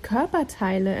anatomische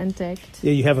Körperteile entdeckt.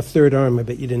 Yeah, you have a third arm. I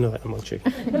bet you didn't know that, Mochi.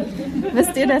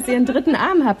 Wisst ihr, dass ihr einen dritten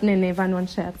Arm habt? Nee, war nur ein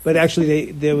Scherz. But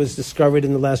actually, there was discovered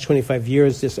in the last 25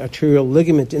 years this arterial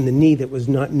ligament in the knee that was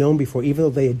not known before, even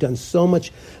though they had done so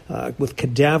much with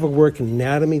cadaver work and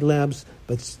anatomy labs.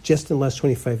 But just in the last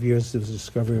 25 years, there was a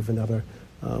discovery of another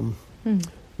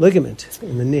ligament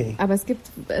in the knee. Aber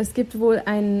es gibt wohl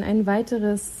ein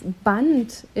weiteres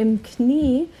Band im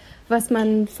Knie, was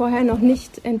man vorher noch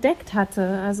nicht entdeckt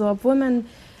hatte. Also obwohl man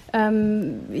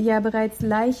ja bereits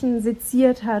Leichen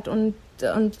seziert hat und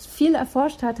viel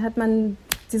erforscht hat, hat man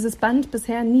dieses Band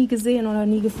bisher nie gesehen oder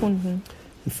nie gefunden.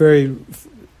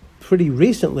 Pretty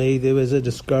recently, there was a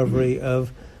discovery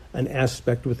of an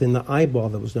aspect within the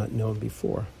eyeball that was not known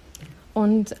before.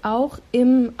 Und auch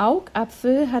im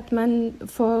Augapfel hat man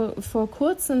vor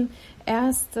kurzem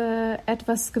erst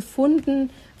etwas gefunden,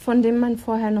 von dem man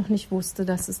vorher noch nicht wusste,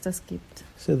 dass es das gibt.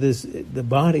 So the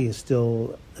body is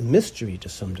still a mystery to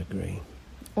some degree.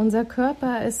 Unser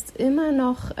Körper ist immer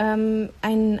noch ein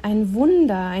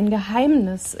Wunder, ein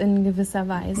Geheimnis in gewisser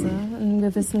Weise, in einem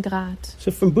gewissen Grad.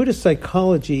 So from Buddhist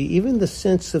psychology, even the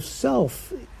sense of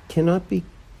self cannot be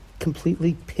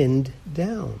completely pinned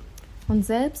down. Und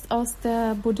selbst aus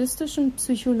der buddhistischen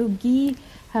Psychologie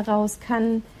heraus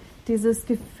kann dieses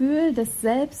Gefühl des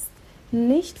Selbst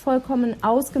nicht vollkommen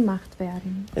ausgemacht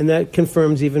werden. And that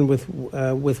confirms even with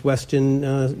Western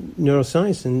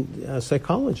neuroscience and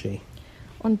psychology.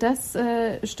 Und das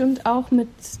stimmt auch mit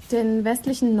den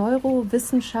westlichen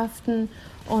Neurowissenschaften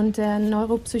und der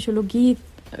Neuropsychologie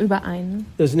überein.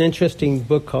 There's an interesting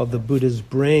book called The Buddha's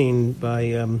Brain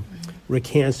by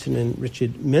Rick Hansen and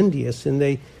Richard Mendius, and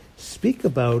they speak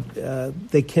about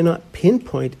they cannot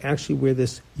pinpoint actually where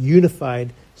this unified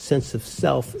sense of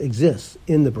self exists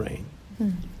in the brain.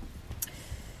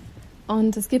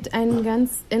 Und es gibt ein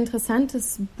ganz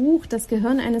interessantes Buch, Das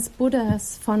Gehirn eines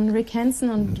Buddhas von Rick Hansen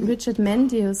und Richard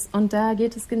Mendius. Und da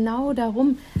geht es genau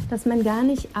darum, dass man gar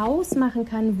nicht ausmachen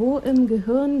kann, wo im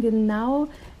Gehirn genau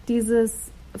dieses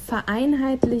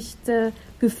vereinheitlichte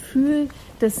Gefühl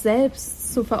des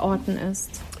Selbst zu verorten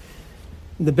ist.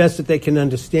 The best that they can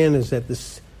understand is that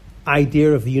this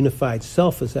idea of the unified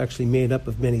self is actually made up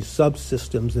of many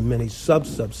subsystems and many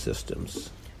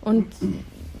subsystems. Und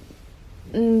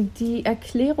die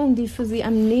Erklärung, die für sie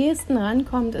am nächsten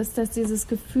rankommt, ist, dass dieses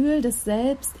Gefühl des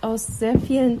Selbst aus sehr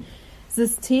vielen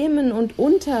Systemen und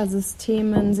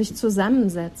Untersystemen sich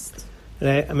zusammensetzt.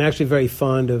 And I'm actually very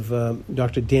fond of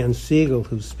Dr. Dan Siegel,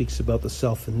 who speaks about the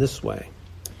self in this way.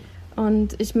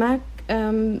 Und ich mag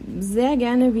sehr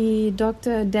gerne, wie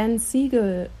Dr. Dan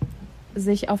Siegel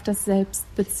sich auf das Selbst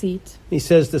bezieht. He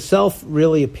says the self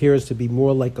really appears to be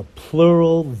more like a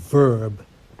plural verb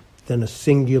than a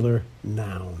singular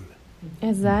noun.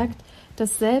 Er sagt,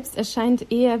 das Selbst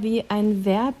erscheint eher wie ein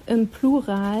Verb im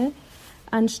Plural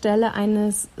anstelle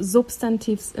eines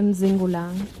Substantivs im Singular.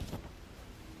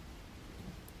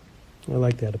 I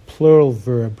like that, a plural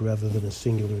verb rather than a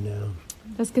singular noun.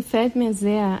 Das gefällt mir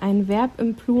sehr, ein Verb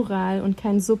im Plural und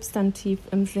kein Substantiv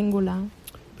im Singular.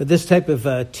 But this type of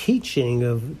teaching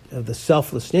of the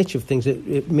selfless nature of things,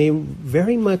 it may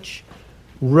very much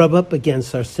rub up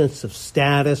against our sense of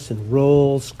status and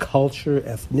roles, culture,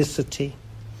 ethnicity.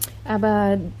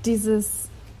 Aber dieses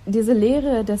diese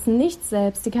Lehre des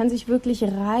Nicht-Selbst, die kann sich wirklich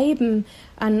reiben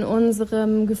an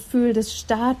unserem Gefühl des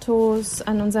Status,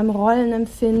 an unserem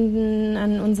Rollenempfinden,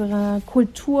 an unserer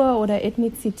Kultur oder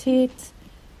Ethnizität.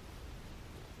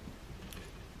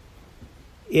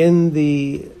 In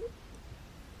the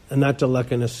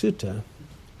Anatta-Lakkhana Sutta,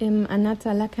 Im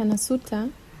Anatta-Lakkhana Sutta,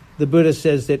 the Buddha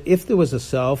says that if there was a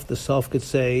self, the self could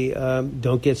say,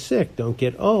 don't get sick, don't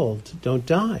get old, don't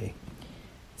die.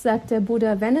 sagt der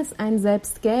Buddha, wenn es ein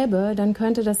Selbst gäbe, dann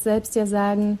könnte das Selbst ja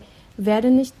sagen,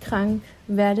 werde nicht krank,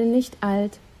 werde nicht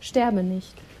alt, sterbe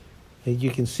nicht. And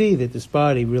you can see that this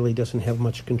body really doesn't have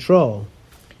much control.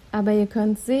 Aber ihr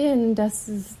könnt sehen, dass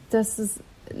es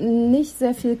nicht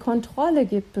sehr viel Kontrolle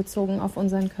gibt bezogen auf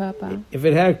unseren Körper. If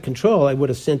it had control, I would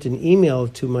have sent an email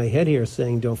to my head here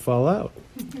saying, don't fall out.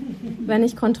 Wenn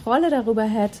ich Kontrolle darüber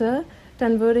hätte,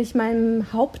 dann würde ich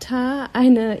meinem Haupthaar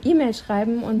eine E-Mail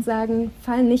schreiben und sagen,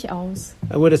 fall nicht aus.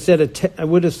 I would have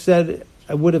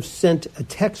sent a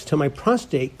text to my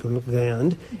prostate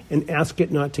gland and asked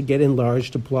it not to get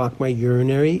enlarged to block my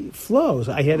urinary flows.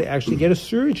 I had to actually get a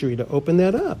surgery to open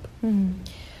that up.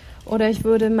 Oder ich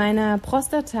würde meiner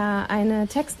Prostata eine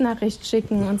Textnachricht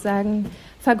schicken und sagen,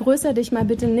 vergrößer dich mal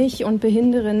bitte nicht und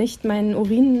behindere nicht meinen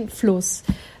Urinfluss.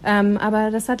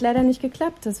 Aber das hat leider nicht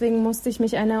geklappt, deswegen musste ich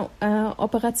mich einer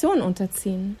Operation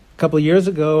unterziehen. A couple of years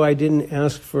ago, I didn't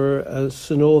ask for a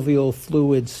synovial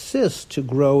fluid cyst to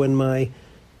grow in my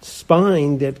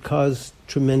spine that caused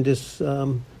tremendous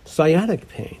sciatic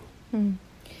pain.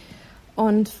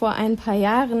 Und vor ein paar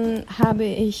Jahren habe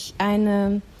ich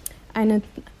eine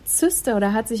Zyste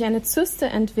oder hat sich eine Zyste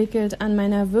entwickelt an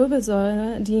meiner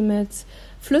Wirbelsäule, die mit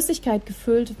Flüssigkeit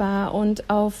gefüllt war und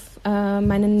auf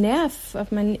meinen Nerv,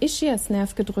 auf meinen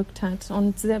Ischiasnerv gedrückt hat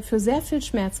und für sehr viel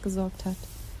Schmerz gesorgt hat.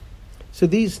 So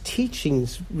these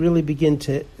teachings really begin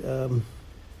to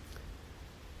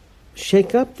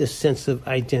shake up this sense of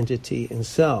identity and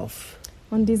self.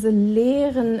 Und diese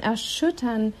Lehren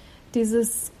erschüttern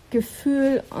dieses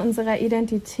Gefühl unserer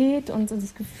Identität und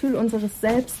das Gefühl unseres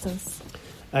Selbstes.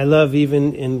 I love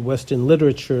even in Western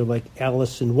literature, like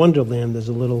Alice in Wonderland, there's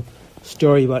a little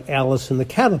story about Alice and the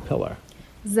caterpillar.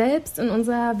 Selbst in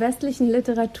unserer westlichen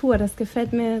Literatur, das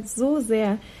gefällt mir so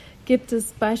sehr, gibt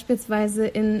es beispielsweise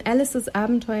in Alices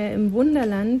Abenteuer im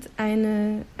Wunderland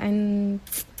eine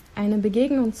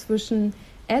Begegnung zwischen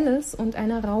Alice und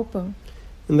einer Raupe.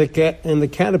 And the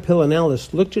caterpillar and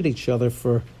Alice looked at each other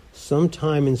for some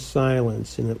time in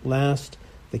silence, and at last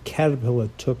the caterpillar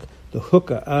took the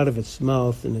hookah out of its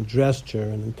mouth and addressed her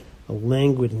in a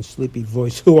languid and sleepy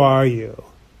voice, "Who are you?"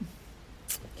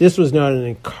 This was not an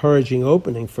encouraging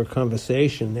opening for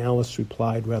conversation. Alice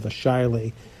replied rather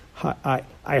shyly,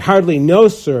 I hardly know,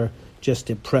 sir, just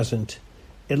at present.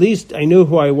 At least I knew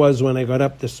who I was when I got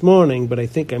up this morning, but I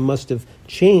think I must have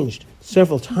changed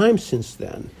several times since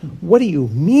then. What do you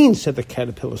mean, said the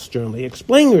caterpillar sternly.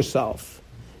 Explain yourself.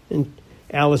 And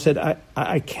Alice said,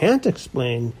 I can't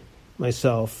explain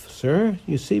myself, sir,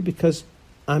 you see, because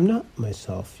I'm not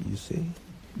myself, you see.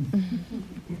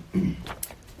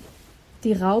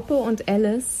 Die Raupe und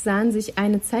Alice sahen sich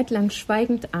eine Zeit lang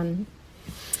schweigend an.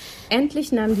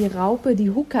 Endlich nahm die Raupe die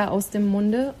Hookah aus dem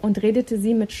Munde und redete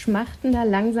sie mit schmachtender,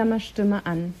 langsamer Stimme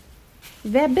an.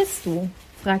 »Wer bist du?«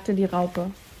 fragte die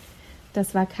Raupe.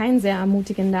 Das war kein sehr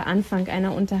ermutigender Anfang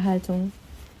einer Unterhaltung.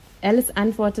 Alice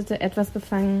antwortete etwas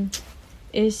befangen.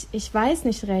 Ich weiß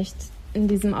nicht recht in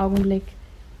diesem Augenblick.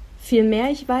 Vielmehr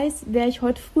ich weiß, wer ich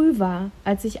heute früh war,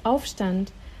 als ich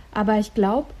aufstand. Aber ich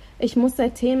glaube, ich muss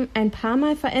seitdem ein paar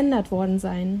Mal verändert worden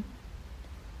sein.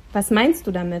 »Was meinst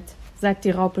du damit?« sagt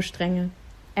die Raupe strenge.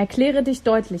 »Erkläre dich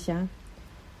deutlicher.«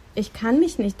 »Ich kann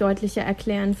mich nicht deutlicher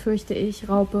erklären, fürchte ich,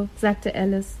 Raupe«, sagte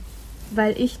Alice,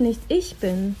 »weil ich nicht ich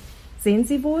bin. Sehen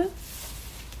Sie wohl?«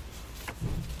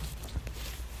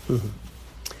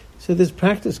 So this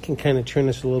practice can kind of turn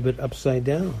us a little bit upside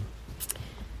down.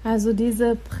 Also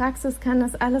diese Praxis kann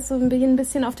das alles so ein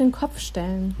bisschen auf den Kopf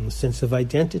stellen. A sense of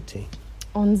identity.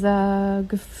 Unser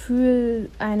Gefühl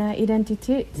einer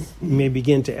Identität. We may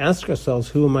begin to ask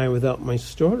ourselves, who am I without my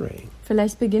story?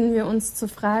 Vielleicht beginnen wir uns zu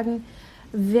fragen,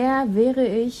 wer wäre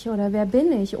ich oder wer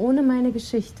bin ich ohne meine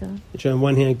Geschichte? Which on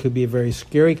one hand could be a very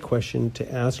scary question to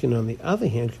ask, and on the other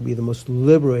hand could be the most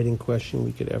liberating question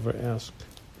we could ever ask.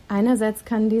 Einerseits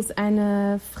kann dies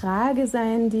eine Frage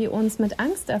sein, die uns mit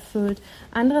Angst erfüllt.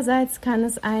 Andererseits kann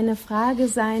es eine Frage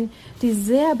sein, die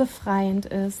sehr befreiend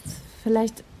ist.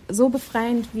 Vielleicht so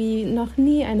befreiend, wie noch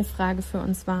nie eine Frage für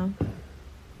uns war.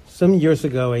 Some years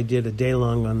ago I did a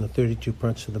day-long on the 32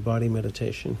 parts of the body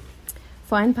meditation.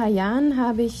 Vor ein paar Jahren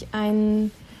habe ich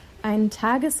einen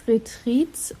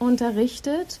Tagesretreat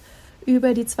unterrichtet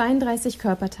über die 32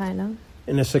 Körperteile.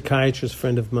 And a psychiatrist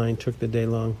friend of mine took the day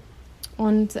long.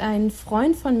 Und ein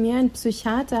Freund von mir, ein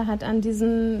Psychiater, hat an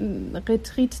diesem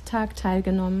Retreat-Tag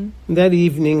teilgenommen. And that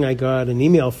evening I got an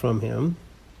email from him.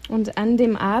 Und an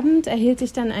dem Abend erhielt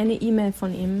ich dann eine E-Mail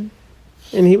von ihm.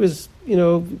 And he was,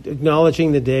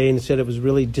 acknowledging the day and said it was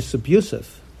really disabusive.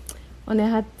 Und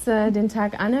er hat den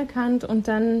Tag anerkannt und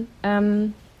dann,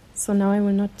 so now I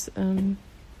will not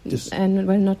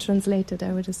translate it,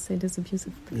 I will just say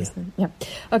disabusive person. Ja.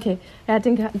 Okay, er hat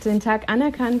den Tag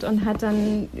anerkannt und hat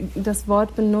dann das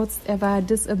Wort benutzt, er war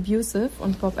disabusive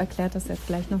und Bob erklärt das jetzt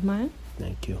gleich nochmal.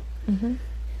 Thank you. And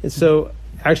so,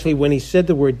 actually, when he said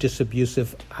the word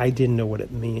disabusive, I didn't know what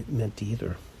it meant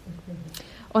either.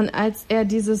 Und als er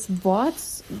dieses Wort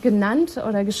genannt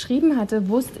oder geschrieben hatte,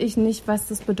 wusste ich nicht, was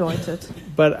das bedeutet.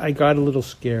 But I got a little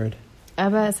scared.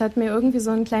 Aber es hat mir irgendwie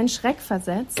so einen kleinen Schreck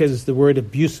versetzt. Because the word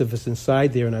abusive is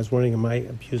inside there and I was wondering, am I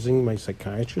abusing my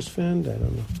psychiatrist friend? I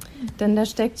don't know. Denn da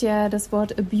steckt ja das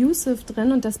Wort abusive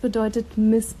drin und das bedeutet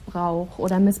Missbrauch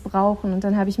oder missbrauchen. Und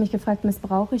dann habe ich mich gefragt,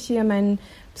 missbrauche ich hier meinen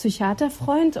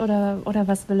Psychiaterfreund oder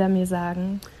was will er mir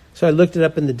sagen? So I looked it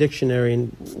up in the dictionary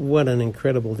and what an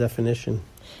incredible definition.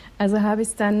 Also habe ich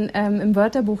es dann im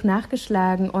Wörterbuch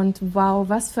nachgeschlagen und wow,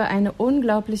 was für eine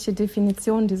unglaubliche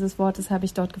Definition dieses Wortes habe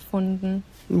ich dort gefunden.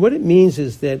 And what it means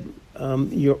is that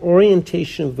your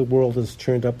orientation of the world is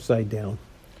turned upside down.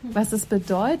 Was es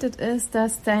bedeutet ist,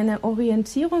 dass deine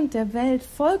Orientierung der Welt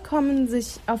vollkommen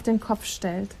sich auf den Kopf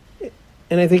stellt.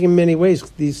 And I think in many ways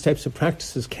these types of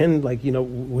practices can what do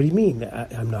you mean?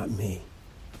 I'm not me.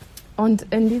 Und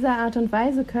in dieser Art und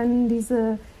Weise kann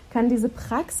diese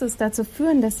Praxis dazu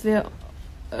führen, dass wir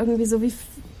irgendwie so wie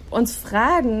uns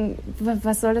fragen,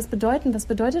 was soll das bedeuten? Was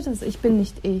bedeutet das? Ich bin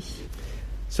nicht ich.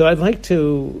 So I'd like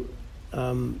to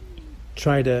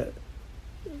try to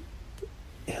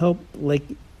help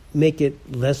make it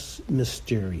less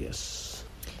mysterious.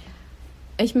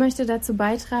 Ich möchte dazu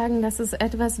beitragen, dass es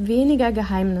etwas weniger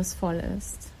geheimnisvoll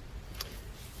ist.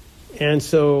 And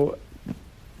so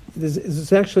this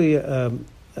is actually a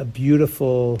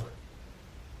beautiful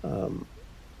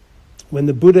when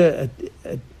the Buddha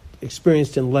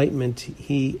experienced enlightenment,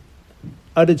 he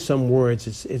uttered some words.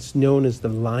 It's known as the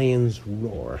lion's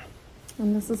roar.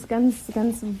 Und das ist ganz,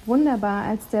 ganz wunderbar.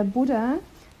 Als dem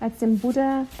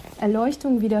Buddha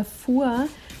Erleuchtung widerfuhr,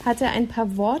 hat er ein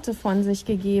paar Worte von sich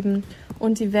gegeben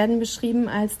und die werden beschrieben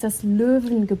als das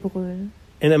Löwengebrüll.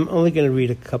 And I'm only going to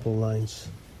read a couple lines.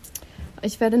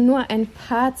 Ich werde nur ein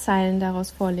paar Zeilen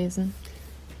daraus vorlesen.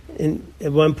 And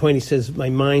at one point he says, my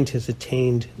mind has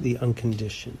attained the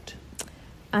unconditioned.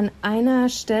 An einer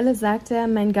Stelle sagt er,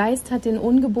 mein Geist hat den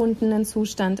ungebundenen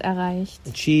Zustand erreicht.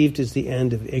 Achieved is the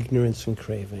end of ignorance and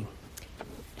craving.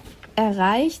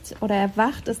 Erreicht oder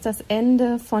erwacht ist das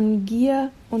Ende von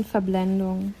Gier und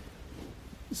Verblendung.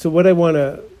 So what I want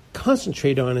to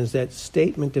concentrate on is that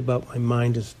statement about my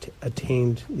mind has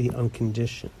attained the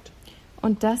unconditioned.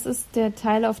 Und das ist der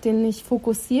Teil, auf den ich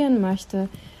fokussieren möchte,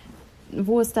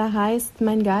 wo es da heißt,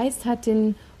 mein Geist hat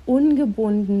den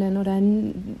ungebundenen oder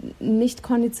nicht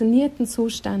konditionierten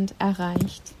Zustand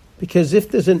erreicht. Because if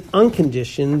there's an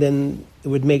unconditioned, then it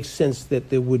would make sense that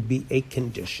there would be a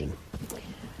condition.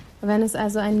 Wenn es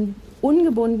also einen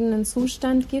ungebundenen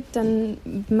Zustand gibt, dann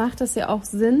macht es ja auch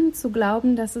Sinn zu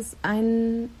glauben, dass es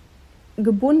einen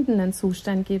gebundenen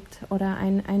Zustand gibt oder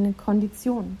eine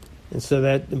Kondition. And so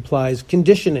that implies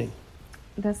conditioning.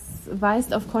 Das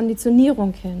weist auf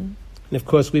Konditionierung hin. And of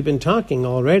course we've been talking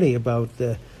already about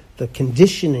the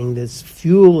conditioning that's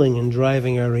fueling and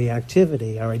driving our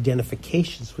reactivity, our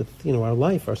identifications with, our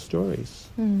life, our stories.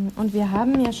 Und wir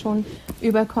haben ja schon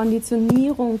über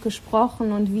Konditionierung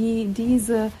gesprochen und wie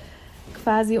diese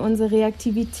quasi unsere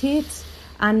Reaktivität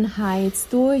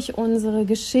anheizt durch unsere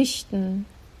Geschichten.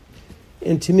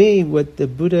 And to me, what the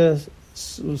Buddha,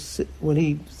 when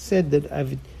he said that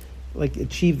I've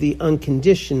achieved the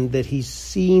unconditioned, that he's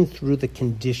seen through the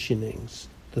conditionings,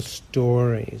 the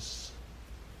stories.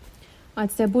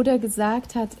 Als der Buddha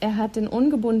gesagt hat, er hat den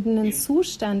ungebundenen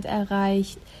Zustand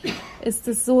erreicht, ist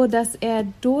es so, dass er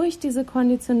durch diese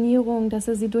Konditionierung, dass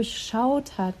er sie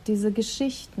durchschaut hat, diese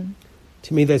Geschichten.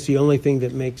 To me, that's the only thing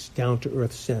that makes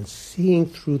down-to-earth sense, seeing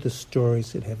through the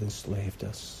stories that have enslaved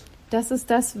us. Das ist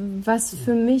das, was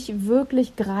für mich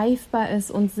wirklich greifbar ist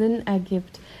und Sinn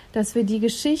ergibt, dass wir die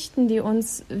Geschichten, die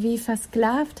uns wie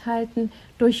versklavt halten,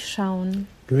 durchschauen.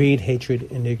 Greed,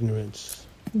 hatred, and ignorance.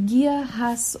 Gier,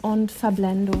 Hass und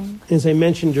Verblendung. As I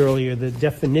mentioned earlier, the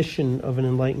definition of an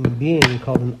enlightened being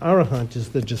called an arahant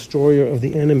is the destroyer of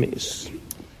the enemies.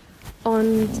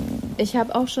 Und ich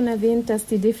habe auch schon erwähnt, dass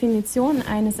die Definition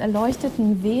eines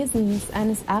erleuchteten Wesens,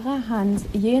 eines Arahant,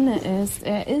 jene ist,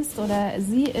 er ist oder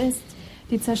sie ist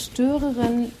die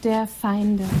Zerstörerin der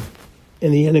Feinde.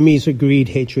 And the enemies are greed,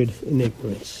 hatred, and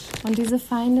ignorance. Und diese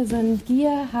Feinde sind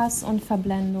Gier, Hass und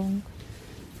Verblendung.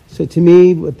 So to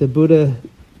me, what the Buddha,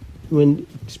 when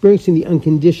experiencing the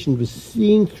unconditioned, was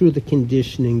seeing through the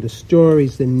conditioning, the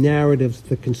stories, the narratives,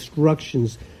 the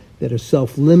constructions that are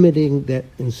self-limiting, that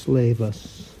enslave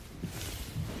us.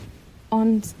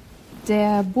 Und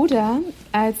der Buddha,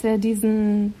 als er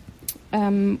diesen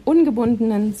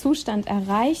ungebundenen Zustand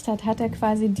erreicht hat, hat er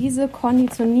quasi diese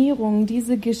Konditionierung,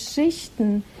 diese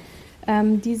Geschichten,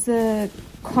 diese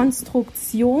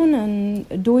Konstruktionen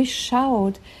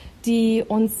durchschaut, die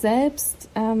uns selbst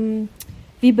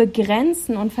wie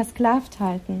begrenzen und versklavt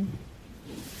halten.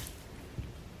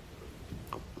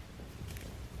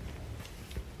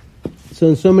 So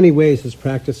in so many ways, this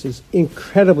practice is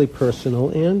incredibly personal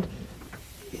and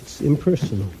it's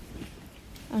impersonal.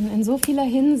 Und in so vieler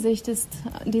Hinsicht ist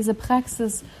diese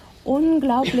Praxis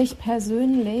unglaublich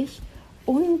persönlich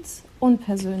und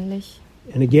unpersönlich.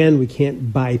 And again, we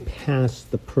can't bypass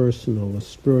the personal, a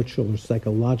spiritual or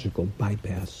psychological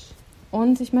bypass.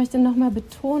 Und ich möchte nochmal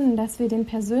betonen, dass wir den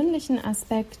persönlichen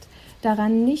Aspekt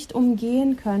daran nicht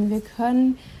umgehen können. Wir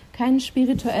können keinen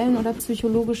spirituellen oder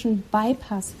psychologischen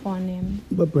Bypass vornehmen.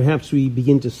 But perhaps we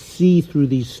begin to see through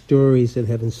these stories that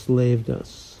have enslaved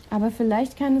us. Aber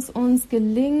vielleicht kann es uns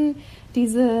gelingen,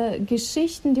 diese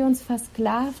Geschichten, die uns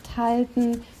versklavt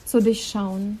halten, zu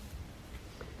durchschauen.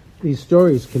 These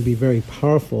stories can be very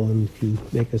powerful and can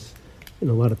make us in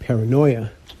a lot of paranoia.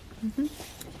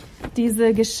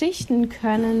 Diese Geschichten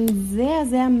können sehr,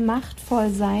 sehr machtvoll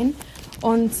sein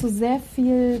und zu sehr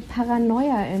viel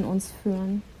Paranoia in uns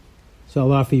führen. So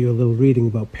I'll offer you a little reading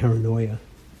about paranoia.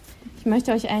 Ich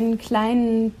möchte euch einen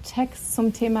kleinen Text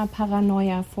zum Thema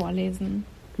Paranoia vorlesen.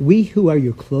 We who are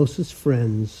your closest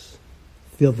friends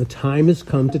feel the time has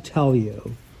come to tell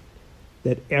you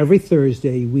that every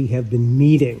Thursday we have been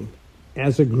meeting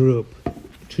as a group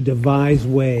to devise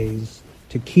ways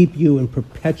to keep you in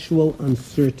perpetual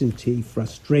uncertainty,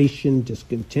 frustration,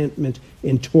 discontentment,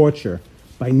 and torture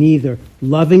by neither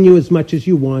loving you as much as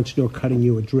you want nor cutting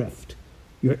you adrift.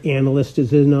 Your analyst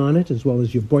is in on it, as well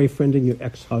as your boyfriend and your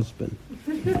ex-husband.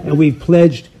 And we've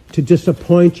pledged to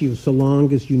disappoint you so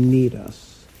long as you need us.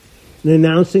 In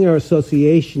announcing our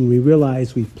association, we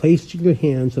realize we've placed in your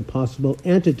hands a possible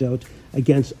antidote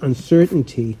against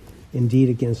uncertainty, indeed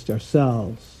against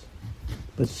ourselves.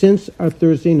 But since our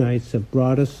Thursday nights have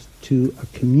brought us to a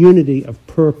community of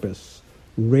purpose,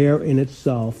 rare in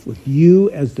itself, with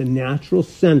you as the natural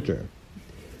center,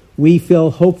 we feel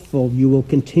hopeful you will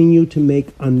continue to make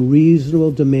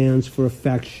unreasonable demands for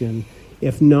affection,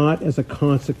 if not as a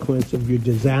consequence of your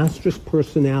disastrous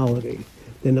personality,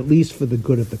 then at least for the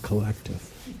good of the collective.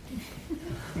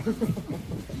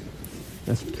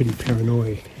 That's pretty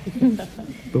paranoid.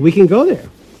 But we can go there.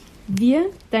 Wir,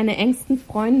 deine engsten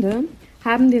Freunde,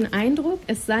 haben den Eindruck,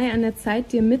 es sei an der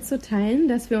Zeit, dir mitzuteilen,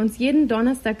 dass wir uns jeden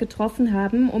Donnerstag getroffen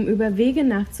haben, um über Wege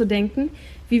nachzudenken,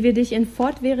 wie wir dich in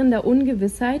fortwährender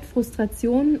Ungewissheit,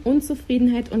 Frustration,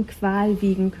 Unzufriedenheit und Qual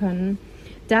wiegen können.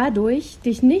 Dadurch,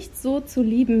 dich nicht so zu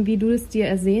lieben, wie du es dir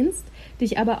ersehnst,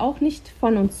 dich aber auch nicht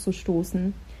von uns zu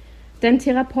stoßen. Dein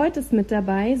Therapeut ist mit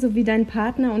dabei, sowie dein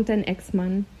Partner und dein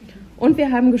Ex-Mann. Und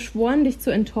wir haben geschworen, dich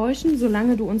zu enttäuschen,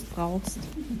 solange du uns brauchst.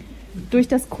 Durch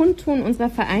das Kundtun unserer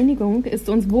Vereinigung ist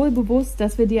uns wohl bewusst,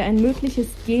 dass wir dir ein mögliches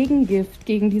Gegengift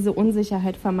gegen diese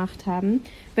Unsicherheit vermacht haben,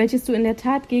 welches du in der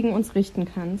Tat gegen uns richten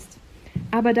kannst.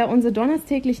 Aber da unsere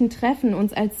donnerstäglichen Treffen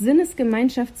uns als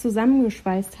Sinnesgemeinschaft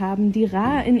zusammengeschweißt haben, die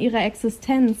rar in ihrer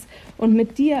Existenz und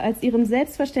mit dir als ihrem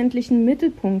selbstverständlichen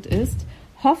Mittelpunkt ist,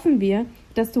 hoffen wir,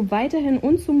 dass du weiterhin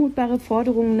unzumutbare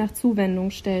Forderungen nach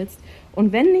Zuwendung stellst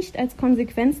und wenn nicht als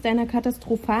Konsequenz deiner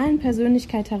katastrophalen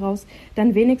Persönlichkeit heraus,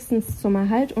 dann wenigstens zum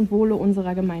Erhalt und Wohle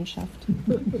unserer Gemeinschaft.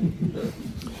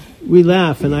 We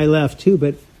laugh and I laugh too,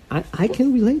 but I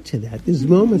can relate to that. There's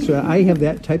moments where I have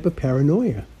that type of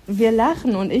paranoia. Wir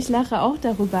lachen und ich lache auch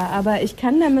darüber, aber ich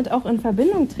kann damit auch in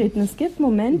Verbindung treten. Es gibt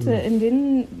Momente, in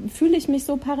denen fühle ich mich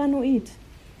so paranoid.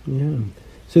 Yeah.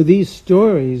 So these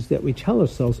stories that we tell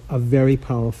ourselves are very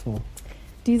powerful.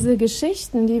 Diese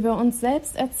Geschichten, die wir uns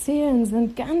selbst erzählen,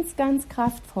 sind ganz, ganz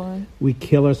kraftvoll. We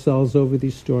kill ourselves over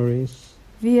these stories.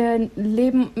 Wir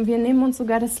nehmen uns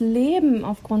sogar das Leben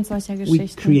aufgrund solcher We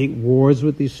Geschichten. create wars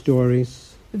with these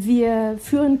stories. Wir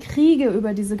führen Kriege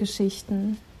über diese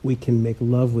Geschichten. We can make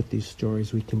love with these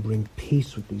stories. We can bring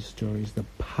peace with these stories. The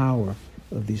power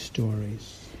of these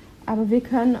stories. Aber wir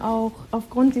können auch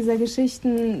aufgrund dieser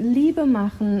Geschichten Liebe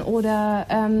machen oder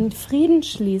Frieden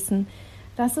schließen.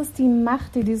 Das ist die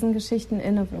Macht, die diesen Geschichten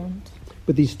innewohnt.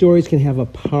 But these stories can have a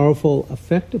powerful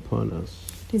effect upon us.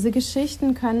 Diese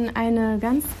Geschichten können eine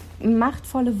ganz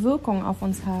machtvolle Wirkung auf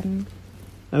uns haben.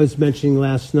 I was mentioning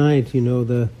last night,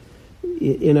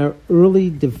 in our early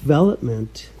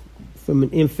development from an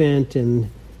infant and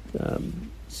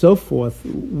so forth,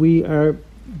 we are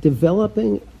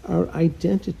developing our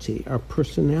identity, our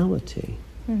personality.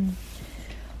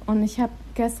 Und ich habe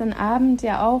gestern Abend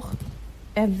ja auch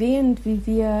erwähnt, wie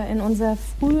wir in unserer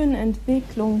frühen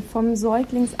Entwicklung vom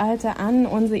Säuglingsalter an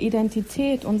unsere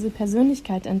Identität, unsere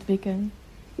Persönlichkeit entwickeln.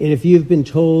 And if you've been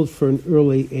told for an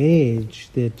early age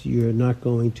that you're not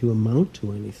going to amount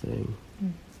to anything,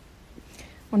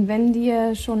 und wenn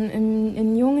dir schon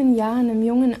in jungen Jahren, im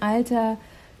jungen Alter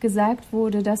gesagt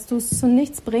wurde, dass du es zu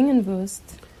nichts bringen wirst,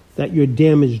 that you're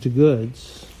damaged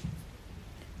goods.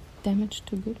 Damaged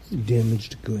to goods?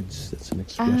 Damaged goods, that's an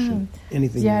expression.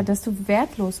 Anything. Ja, dass du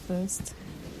wertlos bist.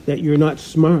 That you're not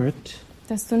smart.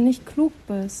 Dass du nicht klug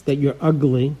bist. That you're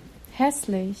ugly.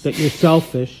 Hässlich. That you're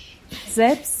selfish.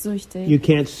 Selbstsüchtig. You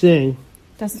can't sing.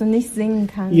 Dass du nicht singen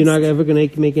kannst. You're not ever going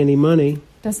to make any money.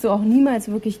 Dass du auch niemals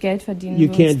wirklich Geld verdienen You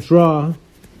wirst. can't draw.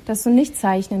 Dass du nicht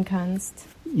zeichnen kannst.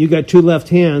 You got 2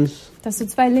 left hands. Dass du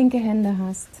 2 linke Hände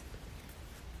hast.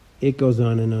 It goes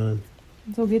on and on.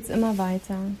 So geht's immer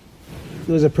weiter.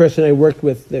 There was a person I worked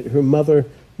with that her mother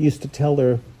used to tell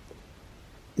her,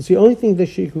 it's the only thing that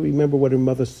she could remember what her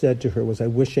mother said to her was, I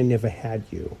wish I never had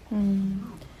you.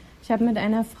 Ich habe mit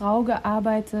einer Frau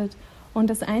gearbeitet und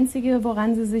das Einzige,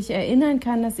 woran sie sich erinnern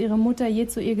kann, dass ihre Mutter je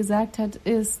zu ihr gesagt hat,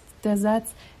 ist der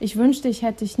Satz, ich wünschte, ich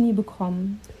hätte dich nie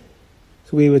bekommen.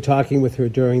 So we were talking with her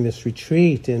during this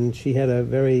retreat and she had a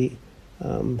very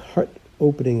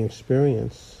heart-opening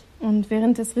experience. Und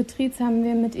während des Retreats haben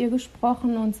wir mit ihr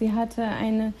gesprochen und sie hat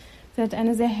eine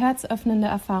sehr herzöffnende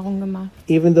Erfahrung gemacht.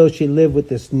 Even though she lived with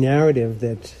this narrative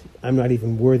that I'm not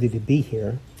even worthy to be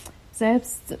here.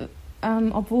 Selbst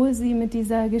obwohl sie mit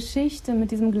dieser Geschichte, mit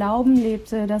diesem Glauben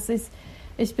lebte, dass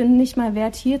ich bin nicht mal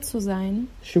wert, hier zu sein.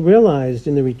 She realized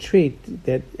in the retreat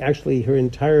that actually her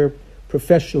entire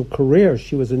professional career,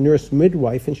 she was a nurse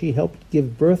midwife and she helped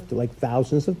give birth to like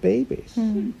thousands of babies.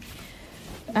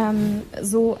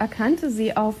 So erkannte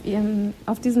sie auf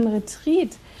diesem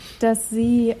Retreat, dass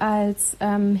sie als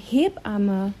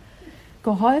Hebamme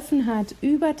geholfen hat,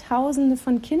 über Tausende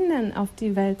von Kindern auf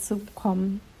die Welt zu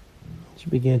bekommen. She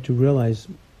began to realize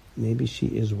maybe she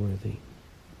is worthy.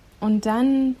 Und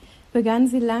dann begann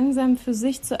sie langsam für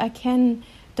sich zu erkennen,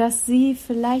 dass sie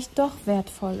vielleicht doch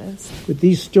wertvoll ist. But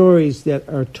these stories that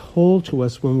are told to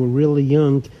us when we're really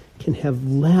young can have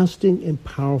lasting and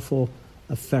powerful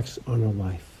effects on our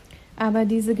life. Aber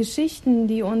diese Geschichten,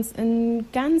 die uns in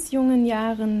ganz jungen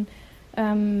Jahren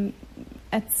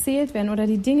erzählt werden oder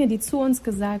die Dinge, die zu uns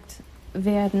gesagt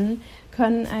werden,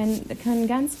 können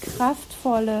ganz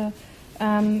kraftvolle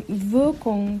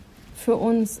Wirkung für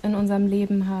uns in unserem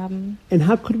Leben haben. And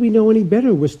how could we know any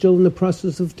better? We're still in the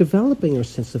process of developing our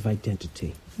sense of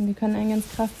identity. Und wir können einen ganz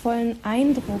kraftvollen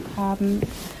Eindruck haben.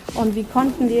 Und wir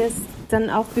konnten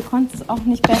es auch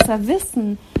nicht besser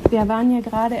wissen. Wir waren ja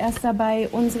gerade erst dabei,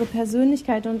 unsere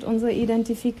Persönlichkeit und unsere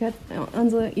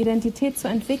Identität zu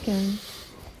entwickeln.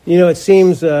 You know, it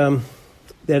seems that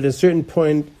at a certain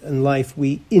point in life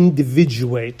we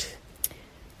individuate.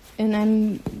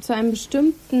 Zu einem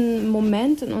bestimmten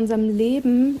Moment in unserem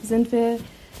Leben sind wir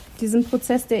diesem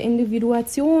Prozess der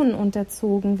Individuation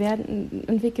unterzogen,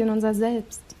 entwickeln unser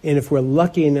Selbst. And if we're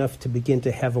lucky enough to begin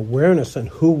to have awareness on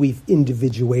who we've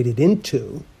individuated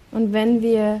into, und wenn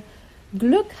wir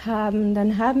Glück haben,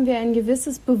 dann haben wir ein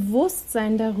gewisses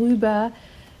Bewusstsein darüber,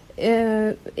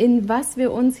 in was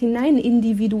wir uns hinein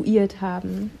individuiert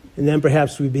haben. and then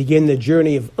perhaps we begin the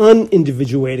journey of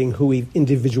unindividuating who we've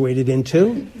individuated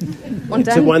into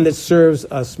to one that serves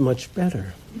us much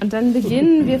better. Und dann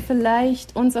beginnen wir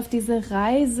vielleicht, uns auf diese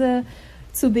Reise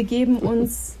zu begeben,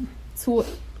 uns zu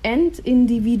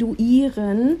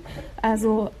entindividuieren,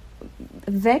 also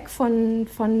weg von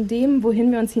dem,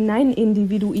 wohin wir uns hinein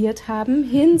individuiert haben,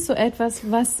 hin zu etwas,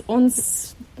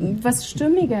 was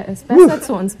stimmiger ist, besser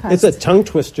zu uns passt. It's a tongue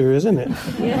twister, isn't it?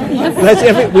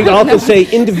 We all can say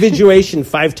individuation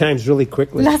 5 times really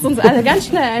quickly. Lass uns alle ganz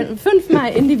schnell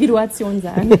 5-mal Individuation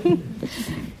sagen.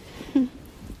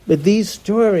 But these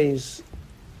stories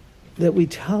that we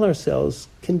tell ourselves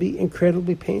can be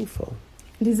incredibly painful.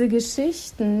 Diese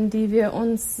Geschichten, die wir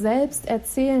uns selbst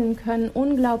erzählen, können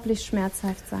unglaublich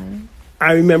schmerzhaft sein.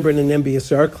 I remember in an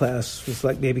MBSR class, it was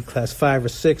like maybe class 5 or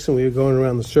 6, and we were going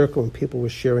around the circle and people were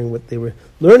sharing what they were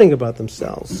learning about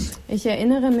themselves. Ich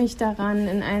erinnere mich daran,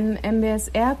 in einem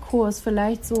MBSR-Kurs,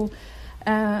 vielleicht so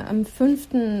am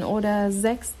 5. oder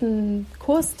 6.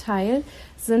 Kursteil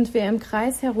sind wir im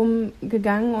Kreis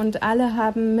herumgegangen und alle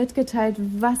haben mitgeteilt,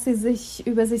 was sie sich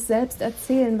über sich selbst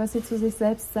erzählen, was sie zu sich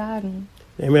selbst sagen.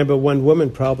 I remember one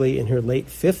woman probably in her late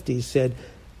 50s said,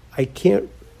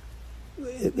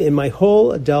 in my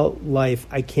whole adult life,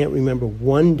 I can't remember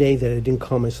one day that I didn't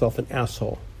call myself an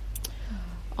asshole.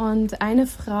 Und eine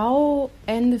Frau,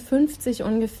 Ende 50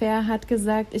 ungefähr, hat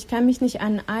gesagt, ich kann mich nicht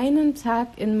an einen Tag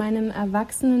in meinem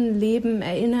Erwachsenenleben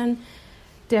erinnern,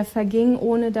 der verging,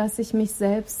 ohne dass ich mich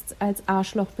selbst als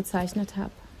Arschloch bezeichnet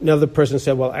habe. Another person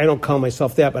said, well, I don't call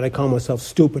myself that, but I call myself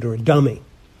stupid or a dummy.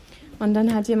 Und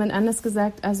dann hat jemand anders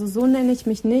gesagt, also so nenne ich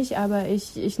mich nicht, aber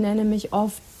ich nenne mich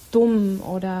oft dumm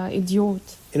oder Idiot.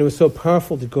 And it was so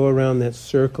powerful to go around that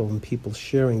circle and people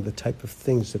sharing the type of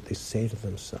things that they say to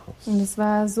themselves. Und es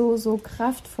war so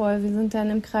kraftvoll. Wir sind dann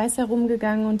im Kreis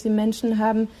herumgegangen und die Menschen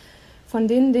haben von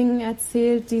den Dingen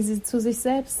erzählt, die sie zu sich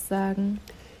selbst sagen.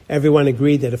 Everyone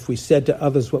agreed that if we said to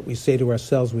others what we say to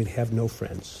ourselves, we'd have no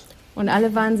friends. Und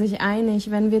alle waren sich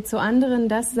einig, wenn wir zu anderen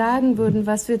das sagen würden,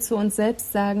 was wir zu uns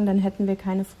selbst sagen, dann hätten wir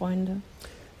keine Freunde.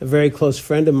 A very close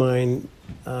friend of mine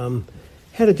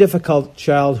had a difficult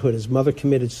childhood. His mother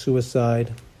committed suicide.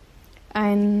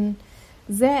 Ein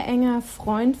sehr enger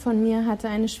Freund von mir hatte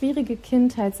eine schwierige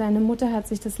Kindheit. Seine Mutter hat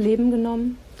sich das Leben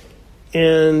genommen.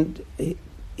 And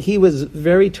he was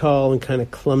very tall and kind of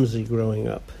clumsy growing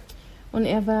up. Und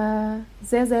er war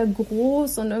sehr, sehr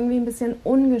groß und irgendwie ein bisschen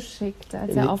ungeschickt,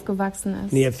 als er aufgewachsen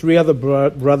ist. And he had 3 other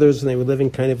brothers, and they were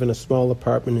living kind of in a small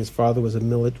apartment. His father was a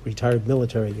retired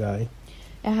military guy.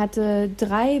 Er hatte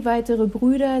 3 weitere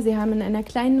Brüder. Sie haben in einer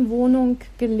kleinen Wohnung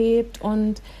gelebt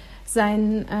und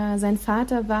sein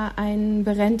Vater war ein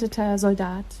berenteter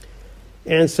Soldat.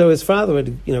 And so his father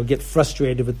would, get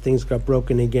frustrated when things got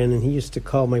broken again, and he used to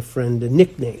call my friend a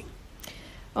nickname.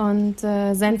 Und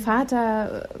sein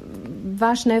Vater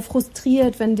war schnell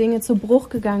frustriert, wenn Dinge zu Bruch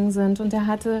gegangen sind. Und er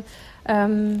hatte,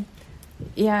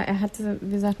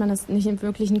 wie sagt man das, nicht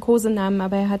wirklich einen Kosenamen,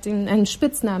 aber er hat ihm einen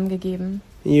Spitznamen gegeben.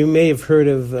 You may have heard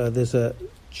of, there's a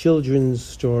children's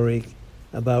story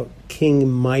about King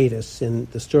Midas, and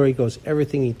the story goes,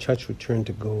 everything he touched would turn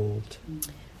to gold.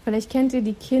 Vielleicht kennt ihr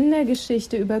die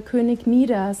Kindergeschichte über König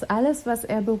Midas. Alles, was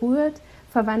er berührt,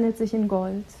 verwandelt sich in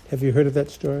Gold. Have you heard of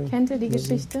that story? Kennt ihr die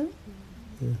Geschichte?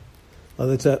 Yeah.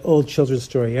 Well, it's an old children's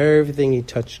story. Everything he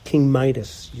touched, King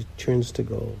Midas, turns to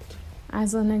gold.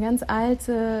 Also eine ganz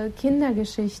alte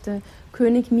Kindergeschichte.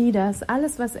 König Midas,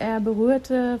 alles, was er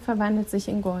berührte, verwandelt sich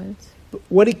in Gold. But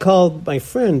what he called my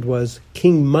friend was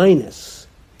King Minus.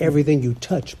 Everything you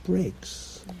touch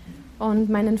breaks. Und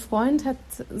meinen Freund hat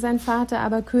sein Vater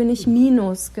aber König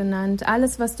Minus genannt.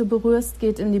 Alles, was du berührst,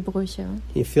 geht in die Brüche.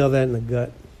 You feel that in the gut.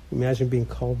 Imagine being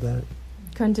called that.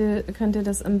 Könnt ihr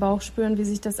das im Bauch spüren, wie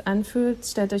sich das anfühlt?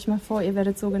 Stellt euch mal vor, ihr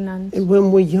werdet so genannt. And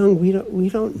when we're young, we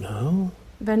don't know.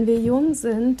 Wenn wir jung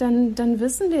sind, dann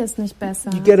wissen wir es nicht besser.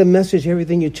 You get a message,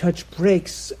 everything you touch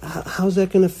breaks. How's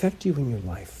that going to affect you in your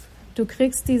life? Du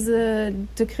kriegst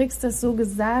das so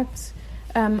gesagt,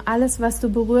 alles, was du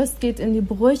berührst, geht in die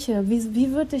Brüche.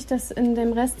 Wie wird dich das in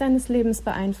dem Rest deines Lebens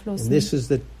beeinflussen? And this is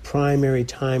the primary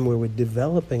time where we're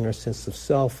developing our sense of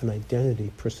self and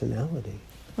identity, personality.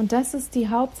 Und das ist die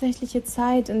hauptsächliche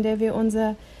Zeit, in der wir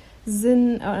unser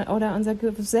Sinn oder unser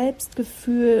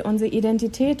Selbstgefühl, unsere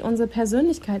Identität, unsere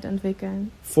Persönlichkeit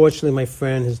entwickeln. Fortunately, my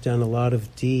friend has done a lot of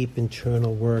deep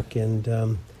internal work, and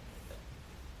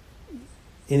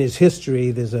in his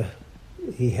history,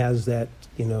 he has that,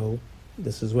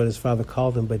 this is what his father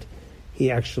called him, but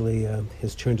he actually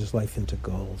has turned his life into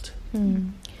gold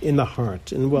in the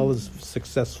heart, and as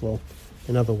successful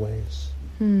in other ways.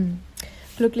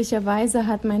 Glücklicherweise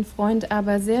hat mein Freund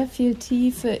aber sehr viel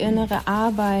tiefe innere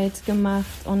Arbeit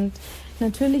gemacht und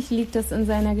natürlich liegt das in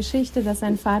seiner Geschichte, dass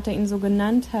sein Vater ihn so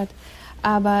genannt hat,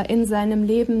 aber in seinem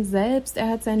Leben selbst, er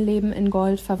hat sein Leben in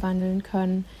Gold verwandeln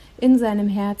können, in seinem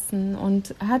Herzen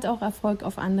und hat auch Erfolg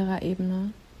auf anderer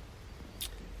Ebene.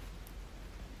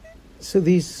 So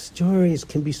these stories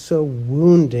can be so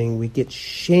wounding. We get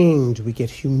shamed, we get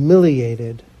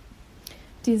humiliated.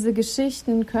 Diese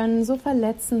Geschichten können so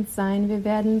verletzend sein. Wir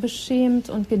werden beschämt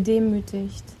und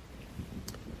gedemütigt.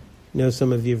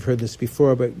 Some of you have heard this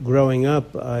before, but growing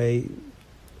up, I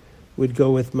would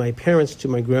go with my parents to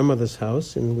my grandmother's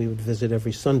house, and we would visit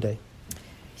every Sunday.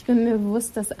 Ich bin mir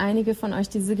bewusst, dass einige von euch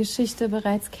diese Geschichte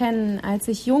bereits kennen. Als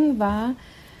ich jung war,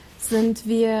 sind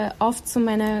wir oft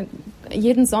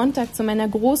jeden Sonntag zu meiner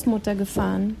Großmutter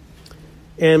gefahren.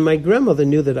 And my grandmother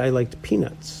knew that I liked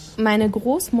peanuts. Meine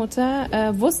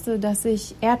Großmutter wusste, dass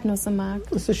ich Erdnüsse mag.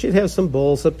 So she'd have some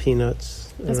bowls of peanuts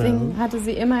Deswegen around. hatte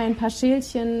sie immer ein paar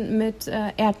Schälchen mit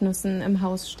Erdnüssen im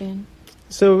Haus stehen.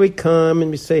 So we'd come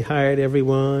and we'd say hi to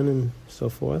everyone and so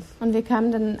forth. Und wir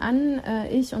kamen dann an,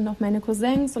 ich und auch meine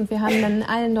Cousins, und wir haben dann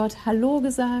allen dort Hallo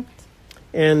gesagt.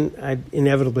 And I'd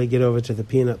inevitably get over to the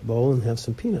peanut bowl and have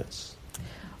some peanuts.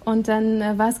 Und dann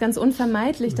war es ganz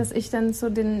unvermeidlich, dass ich dann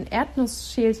zu den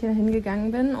Erdnussschälchen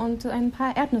hingegangen bin und ein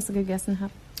paar Erdnüsse gegessen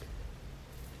habe.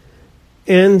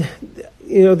 And,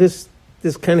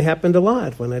 this kind of happened a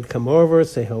lot when I'd come over,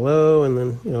 say hello, and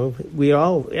then,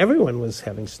 everyone was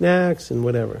having snacks and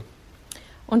whatever.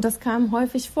 Und das kam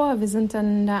häufig vor. Wir sind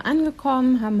dann da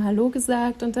angekommen, haben Hallo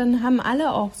gesagt und dann haben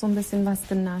alle auch so ein bisschen was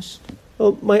genascht.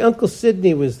 Well, my Uncle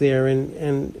Sidney was there,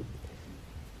 and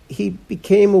he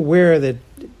became aware that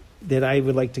I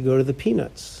would like to go to the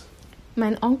peanuts.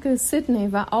 Mein Onkel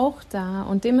Sidney war auch da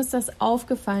und dem ist das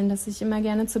aufgefallen, dass ich immer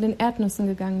gerne zu den Erdnüssen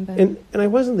gegangen bin. And I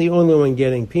wasn't the only one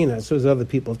getting peanuts. There was other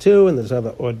people too, and there's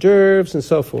other hors d'oeuvres and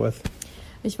so forth.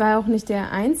 Ich war auch nicht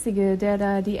der Einzige, der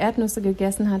da die Erdnüsse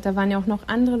gegessen hat. Da waren ja auch noch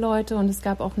andere Leute und es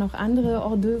gab auch noch andere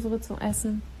hors d'oeuvres zu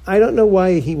essen. I don't know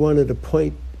why he wanted to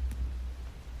point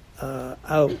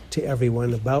out to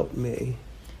everyone about me.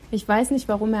 Ich weiß nicht,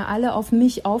 warum er alle auf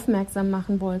mich aufmerksam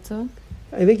machen wollte.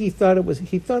 I think he thought it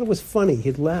was funny.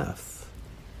 He'd laugh.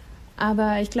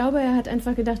 Aber ich glaube, er hat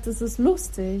einfach gedacht, es ist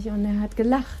lustig und er hat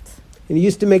gelacht. And he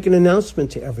used to make an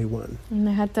announcement to everyone. Und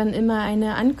er hat dann immer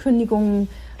eine Ankündigung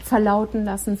verlauten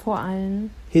lassen vor allen.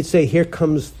 He'd say, "Here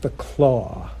comes the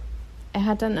claw. Er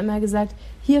hat dann immer gesagt,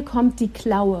 hier kommt die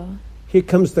Klaue. Here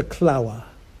comes the clawa."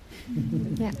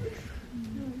 Ja.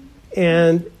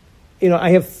 And,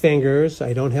 I have fingers.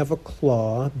 I don't have a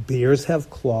claw. Bears have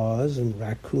claws and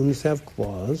raccoons have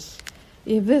claws.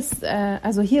 Ihr wisst,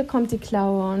 also hier kommt die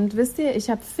Klaue. Und wisst ihr, ich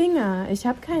habe Finger, ich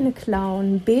habe keine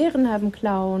Klauen. Bären haben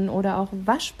Klauen oder auch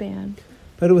Waschbären.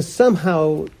 But it was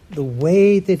somehow the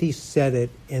way that he said it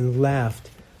and laughed,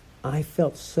 I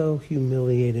felt so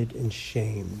humiliated and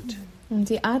shamed. Und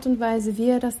die Art und Weise, wie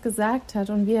er das gesagt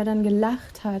hat und wie er dann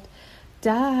gelacht hat,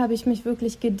 da habe ich mich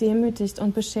wirklich gedemütigt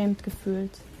und beschämt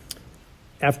gefühlt.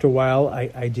 After a while,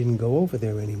 I didn't go over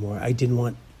there anymore. I didn't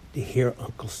want to hear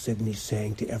Uncle Sidney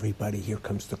saying to everybody, "Here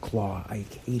comes the claw." I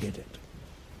hated it.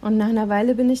 Und nach einer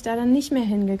Weile bin ich da dann nicht mehr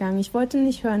hingegangen. Ich wollte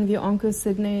nicht hören, wie Onkel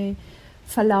Sidney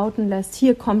verlauten lässt,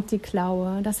 hier kommt die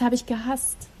Klaue. Das habe ich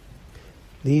gehasst.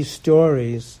 These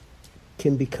stories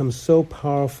can become so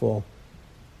powerful.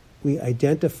 We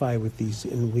identify with these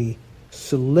and we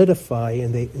solidify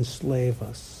and they enslave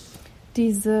us.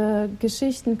 Diese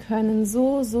Geschichten können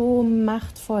so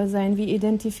machtvoll sein. Wir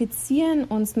identifizieren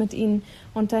uns mit ihnen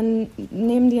und dann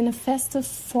nehmen die eine feste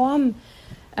Form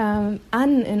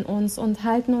an in uns und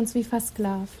halten uns wie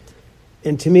versklavt.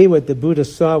 And to me, what the Buddha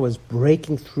saw was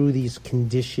breaking through these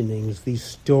conditionings, these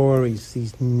stories,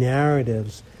 these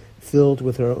narratives filled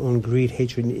with our own greed,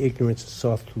 hatred, and ignorance,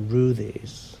 saw through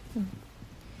these.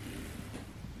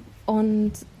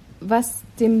 Und was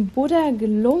dem Buddha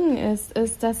gelungen ist,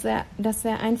 dass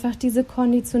er einfach diese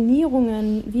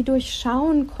Konditionierungen wie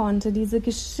durchschauen konnte, diese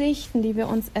Geschichten, die wir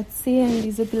uns erzählen,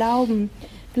 diese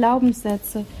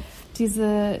Glaubenssätze,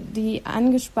 die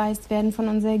angespeist werden von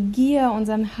unserer Gier,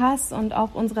 unserem Hass und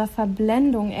auch unserer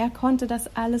Verblendung. Er konnte das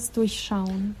alles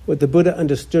durchschauen. What the Buddha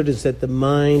understood is that the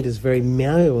mind is very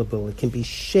malleable. It can be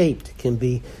shaped, it can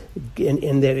be,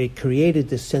 and that it created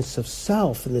this sense of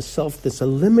self, and the self that's a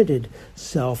limited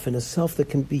self, and a self that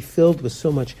can be filled with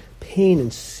so much pain,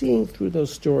 and seeing through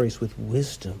those stories with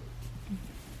wisdom.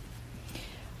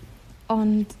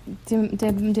 Und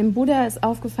dem Buddha ist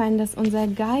aufgefallen, dass unser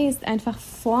Geist einfach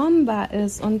formbar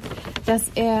ist und dass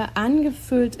er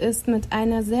angefüllt ist mit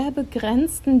einer sehr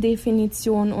begrenzten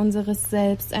Definition unseres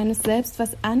Selbst, eines Selbst,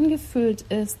 was angefüllt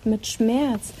ist mit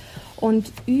Schmerz.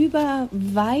 Und über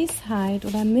Weisheit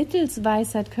oder mittels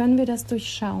Weisheit können wir das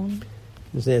durchschauen.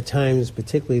 There are times,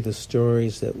 particularly the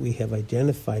stories that we have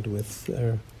identified with,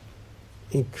 are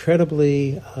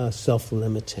incredibly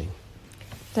self-limiting.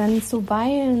 Denn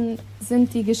zuweilen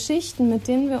sind die Geschichten, mit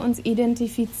denen wir uns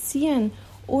identifizieren,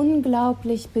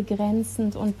 unglaublich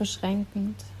begrenzend und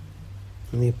beschränkend.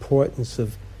 And the importance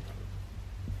of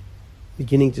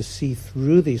beginning to see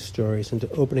through these stories and to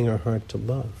opening our heart to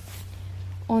love.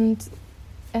 Und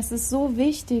es ist so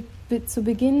wichtig, zu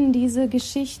beginnen, diese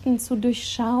Geschichten zu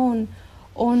durchschauen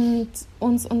und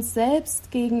uns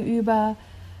selbst gegenüber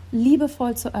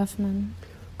liebevoll zu öffnen.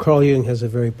 Carl Jung has a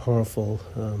very powerful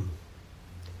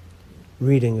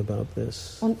reading about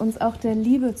this. Und uns auch der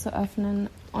Liebe zu öffnen.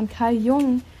 Und Carl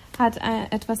Jung hat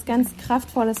etwas ganz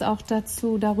Kraftvolles auch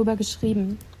darüber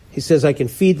geschrieben. He says, I can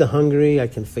feed the hungry, I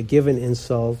can forgive an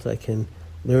insult, I can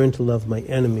learn to love my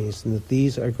enemies, and that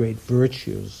these are great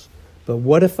virtues. But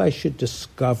what if I should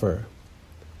discover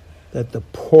that the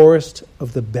poorest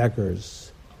of the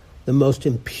beggars, the most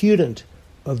impudent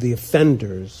of the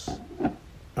offenders,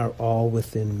 are all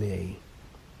within me,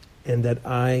 and that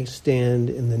I stand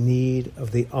in the need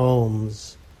of the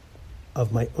alms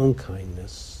of my own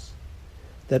kindness,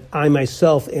 that I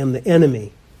myself am the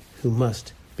enemy who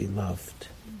must be loved.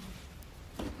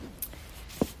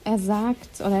 Er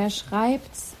sagt oder er schreibt,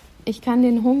 ich kann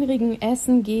den Hungrigen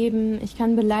Essen geben, ich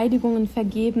kann Beleidigungen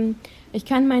vergeben, ich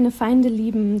kann meine Feinde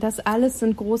lieben, das alles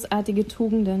sind großartige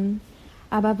Tugenden.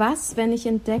 Aber was, wenn ich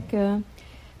entdecke,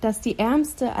 dass die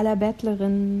ärmste aller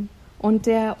Bettlerinnen und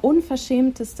der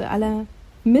unverschämteste aller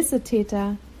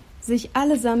Missetäter sich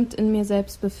allesamt in mir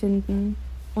selbst befinden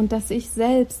und dass ich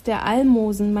selbst der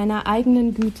Almosen meiner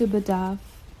eigenen Güte bedarf,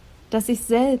 dass ich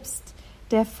selbst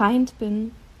der Feind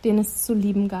bin, den es zu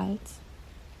lieben galt.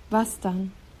 Was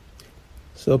dann?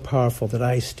 So powerful that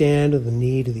I stand in the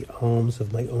need of the alms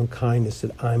of my own kindness,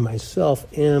 that I myself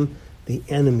am the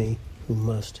enemy who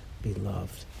must be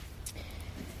loved.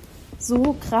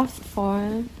 So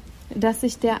kraftvoll, dass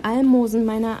ich der Almosen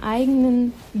meiner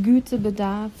eigenen Güte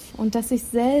bedarf und dass ich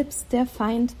selbst der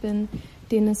Feind bin,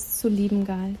 den es zu lieben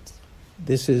galt.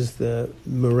 This is the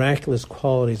miraculous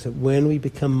qualities that when we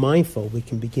become mindful, we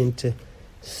can begin to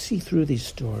see through these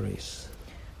stories.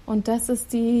 Und das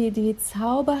ist die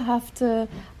zauberhafte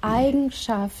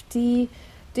Eigenschaft, die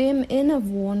dem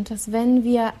innewohnt, dass wenn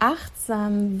wir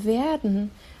achtsam werden,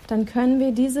 dann können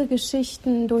wir diese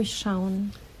Geschichten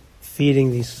durchschauen.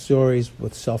 Feeding these stories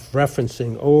with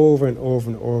self-referencing over and over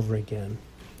and over again.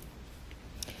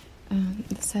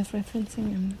 The self-referencing,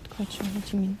 I'm not quite sure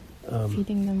what you mean.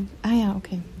 Feeding them. Ja,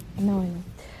 okay. Now I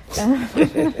know.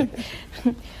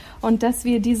 Und dass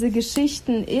wir diese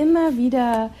Geschichten immer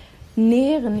wieder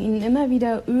nähren, ihnen immer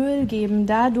wieder Öl geben,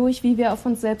 dadurch, wie wir auf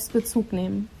uns selbst Bezug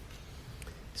nehmen.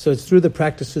 So it's through the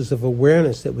practices of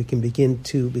awareness that we can begin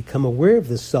to become aware of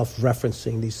this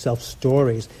self-referencing, these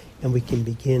self-stories, and we can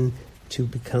begin to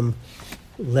become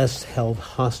less held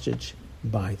hostage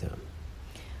by them.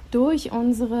 Durch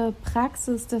unsere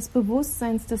Praxis des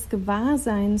Bewusstseins, des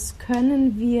Gewahrseins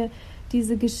können wir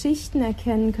diese Geschichten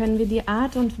erkennen, können wir die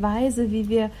Art und Weise, wie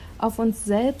wir auf uns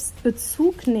selbst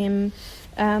Bezug nehmen,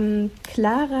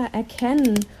 klarer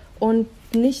erkennen und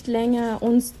nicht länger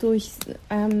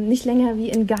wie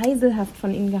in Geiselhaft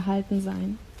von ihnen gehalten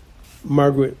sein.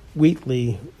 Margaret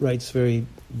Wheatley writes very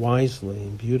wisely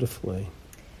and beautifully.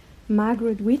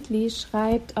 Margaret Wheatley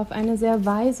schreibt auf eine sehr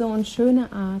weise und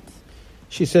schöne Art.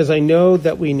 She says, I know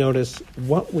that we notice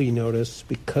what we notice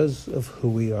because of who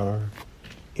we are,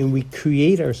 and we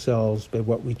create ourselves by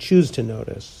what we choose to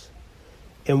notice.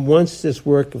 And once this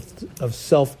work of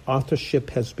self-authorship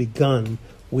has begun,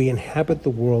 we inhabit the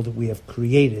world we have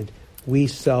created. We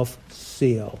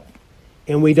self-seal.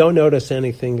 And we don't notice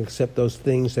anything except those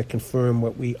things that confirm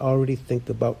what we already think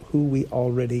about who we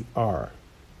already are.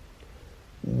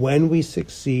 When we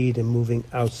succeed in moving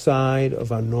outside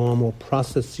of our normal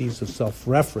processes of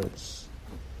self-reference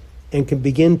and can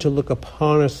begin to look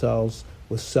upon ourselves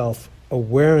with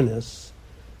self-awareness,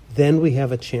 then we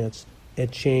have a chance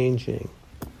at changing.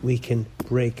 We can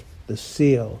break the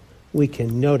seal. We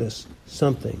can notice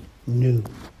something new.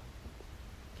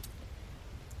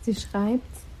 Sie schreibt,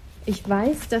 ich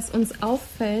weiß, dass uns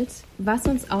auffällt, was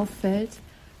uns auffällt,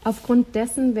 aufgrund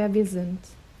dessen, wer wir sind.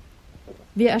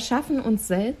 Wir erschaffen uns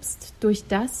selbst durch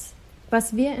das,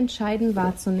 was wir entscheiden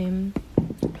wahrzunehmen.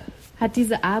 Hat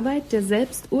diese Arbeit der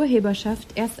Selbsturheberschaft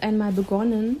erst einmal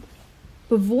begonnen,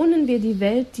 bewohnen wir die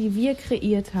Welt, die wir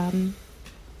kreiert haben.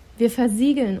 Wir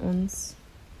versiegeln uns.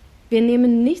 Wir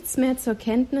nehmen nichts mehr zur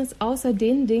Kenntnis, außer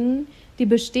den Dingen, die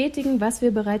bestätigen, was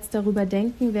wir bereits darüber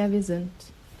denken, wer wir sind.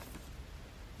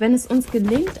 Wenn es uns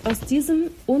gelingt, aus diesem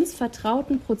uns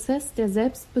vertrauten Prozess der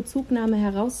Selbstbezugnahme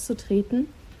herauszutreten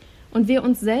und wir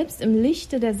uns selbst im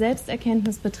Lichte der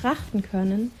Selbsterkenntnis betrachten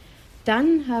können,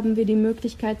 dann haben wir die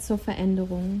Möglichkeit zur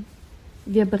Veränderung.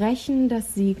 Wir brechen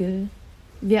das Siegel.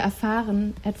 Wir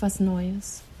erfahren etwas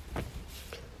Neues.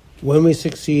 When we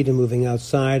succeed in moving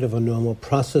outside of our normal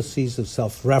processes of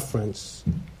self-reference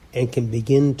and can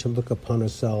begin to look upon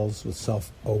ourselves with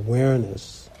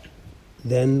self-awareness,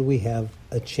 then we have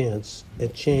a chance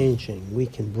at changing. We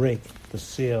can break the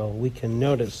seal. We can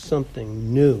notice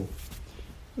something new.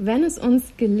 Wenn es uns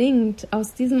gelingt,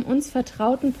 aus diesem uns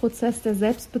vertrauten Prozess der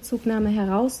Selbstbezugnahme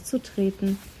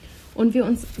herauszutreten und wir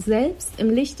uns selbst im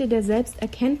Lichte der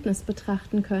Selbsterkenntnis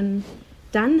betrachten können,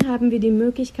 dann haben wir die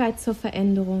Möglichkeit zur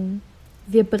Veränderung.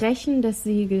 Wir brechen das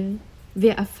Siegel.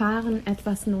 Wir erfahren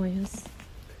etwas Neues.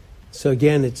 So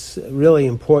again, it's really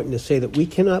important to say that we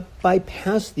cannot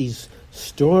bypass these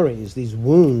stories, these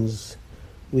wounds.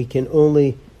 We can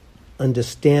only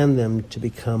understand them to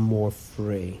become more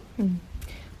free.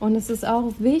 Und es ist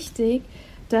auch wichtig,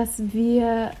 dass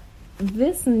wir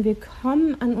wissen, wir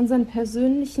kommen an unseren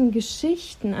persönlichen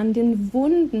Geschichten, an den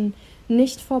Wunden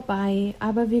nicht vorbei,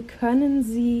 aber wir können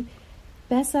sie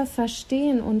besser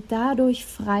verstehen und dadurch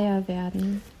freier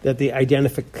werden. That the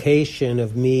identification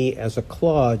of me as a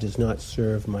claw does not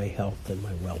serve my health and my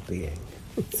well-being.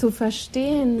 Zu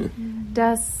verstehen,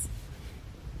 dass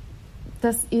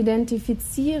das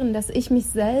Identifizieren, dass ich mich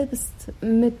selbst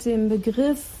mit dem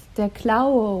Begriff der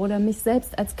Klaue oder mich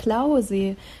selbst als Klaue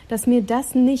sehe, dass mir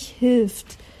das nicht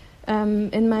hilft,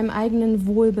 in meinem eigenen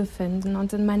Wohlbefinden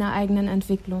und in meiner eigenen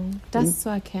Entwicklung, das zu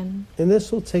erkennen. And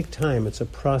this will take time. It's a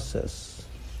process.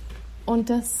 Und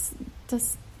das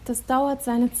dauert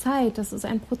seine Zeit, das ist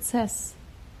ein Prozess.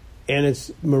 And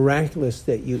it's miraculous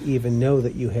that you even know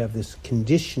that you have this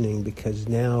conditioning, because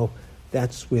now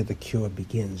that's where the cure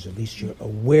begins. At least you're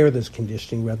aware of this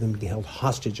conditioning rather than being held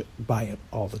hostage by it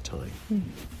all the time.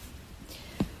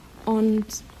 Und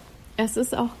es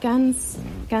ist auch ganz,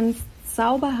 ganz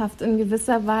zauberhaft in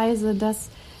gewisser Weise, dass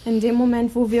in dem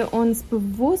Moment, wo wir uns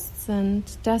bewusst sind,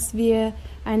 dass wir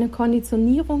eine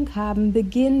Konditionierung haben,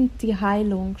 beginnt die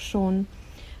Heilung schon.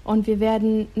 Und wir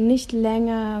werden nicht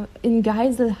länger in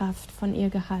Geiselhaft von ihr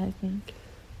gehalten.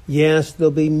 Yes, there'll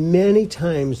be many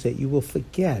times that you will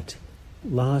forget,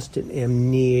 lost in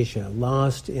amnesia,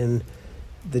 lost in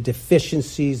the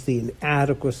deficiencies, the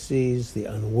inadequacies, the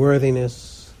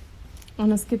unworthiness.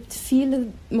 Und es gibt viele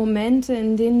Momente,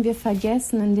 in denen wir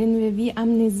vergessen, in denen wir wie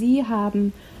Amnesie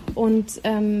haben und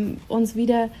uns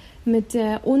wieder mit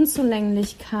der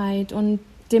Unzulänglichkeit und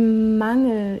dem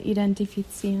Mangel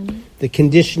identifizieren. The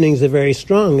conditionings are very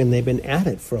strong and they've been at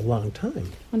it for a long time.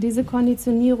 Und diese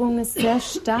Konditionierung ist sehr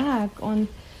stark und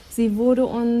sie wurde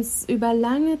uns über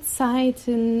lange Zeit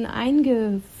hin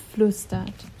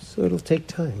eingeflüstert. So it'll take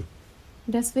time.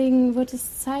 Deswegen wird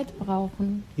es Zeit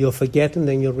brauchen. You'll forget and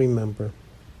then you'll remember.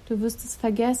 Du wirst es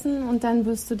vergessen und dann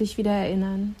wirst du dich wieder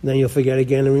erinnern. And then you'll forget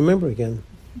again and remember again.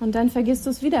 Und dann vergisst du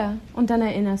es wieder und dann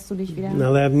erinnerst du dich wieder. And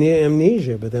I'll have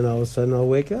amnesia, but then all of a sudden I'll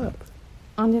wake up.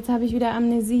 Und jetzt habe ich wieder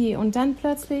Amnesie und dann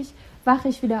plötzlich wache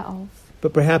ich wieder auf.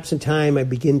 But perhaps in time I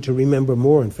begin to remember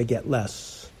more and forget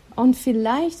less. Und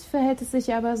vielleicht verhält es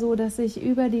sich aber so, dass ich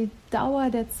über die Dauer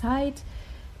der Zeit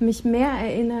mich mehr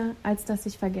erinnere, als dass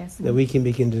ich vergesse. That we can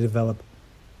begin to develop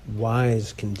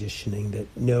wise conditioning that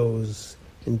knows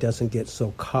and doesn't get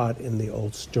so caught in the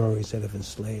old stories that have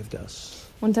enslaved us.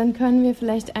 Und dann können wir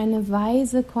vielleicht eine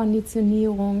weise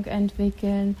Konditionierung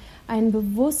entwickeln, ein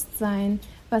Bewusstsein,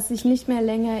 was sich nicht mehr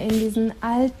länger in diesen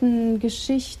alten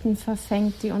Geschichten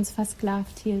verfängt, die uns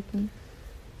versklavt hielten.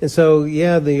 And so,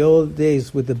 yeah, the old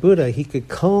days with the Buddha, he could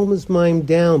calm his mind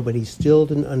down, but he still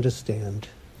didn't understand.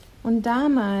 Und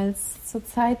damals, zur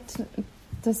Zeit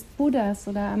des Buddhas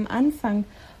oder am Anfang,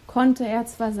 konnte er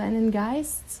zwar seinen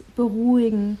Geist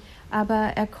beruhigen,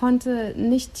 aber er konnte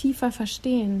nicht tiefer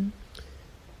verstehen.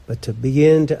 But to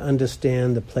begin to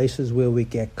understand the places where we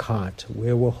get caught,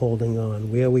 where we're holding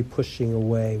on, where we're pushing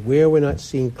away, where we're not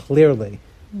seeing clearly,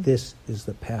 this is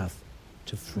the path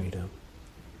to freedom.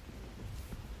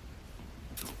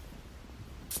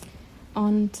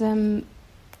 Und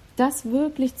das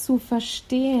wirklich zu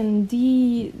verstehen,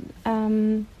 die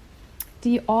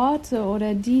Orte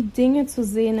oder die Dinge zu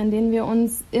sehen, in denen wir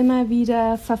uns immer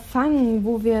wieder verfangen,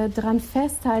 wo wir dran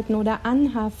festhalten oder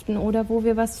anhaften oder wo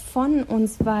wir was von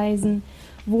uns weisen,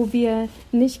 wo wir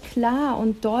nicht klar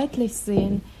und deutlich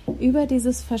sehen. Über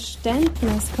dieses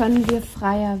Verständnis können wir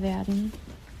freier werden.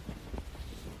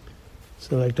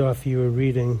 So like Dorothy, you were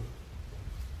reading.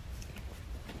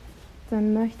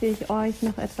 Dann möchte ich euch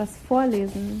noch etwas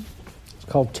vorlesen. It's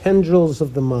called Tendrils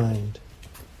of the Mind.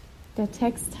 Der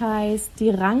Text heißt Die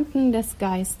Ranken des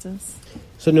Geistes.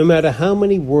 So no matter how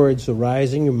many words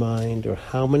arise in your mind or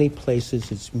how many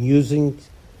places its musings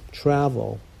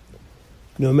travel,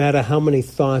 no matter how many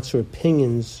thoughts or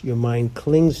opinions your mind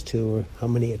clings to or how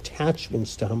many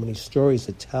attachments to how many stories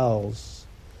it tells,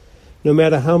 no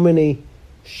matter how many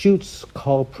shoots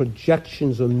called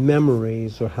projections or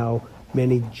memories or how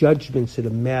many judgments it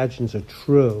imagines are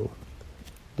true,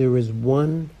 there is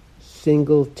one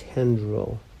single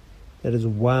tendril that is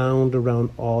wound around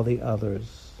all the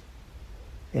others.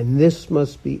 And this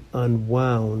must be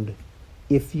unwound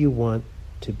if you want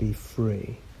to be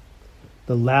free.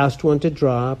 The last one to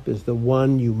drop is the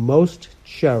one you most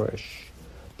cherish,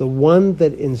 the one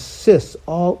that insists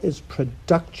all its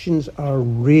productions are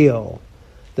real,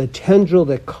 the tendril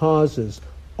that causes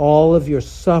all of your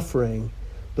suffering,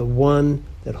 the one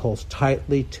that holds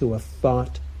tightly to a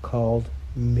thought called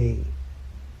me.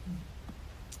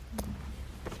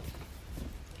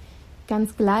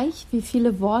 Ganz gleich, wie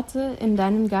viele Worte in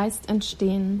deinem Geist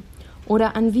entstehen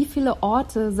oder an wie viele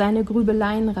Orte seine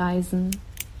Grübeleien reisen.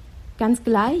 Ganz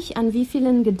gleich, an wie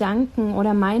vielen Gedanken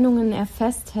oder Meinungen er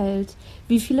festhält,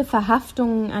 wie viele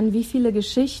Verhaftungen, an wie viele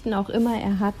Geschichten auch immer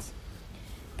er hat.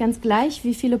 Ganz gleich,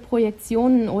 wie viele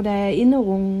Projektionen oder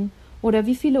Erinnerungen oder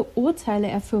wie viele Urteile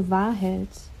er für wahr hält.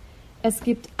 Es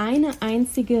gibt eine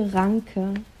einzige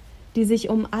Ranke, die sich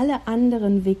um alle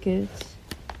anderen wickelt,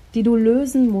 die du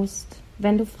lösen musst,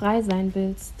 wenn du frei sein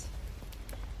willst.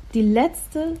 Die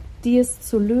letzte, die es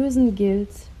zu lösen gilt,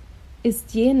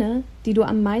 ist jene, die du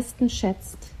am meisten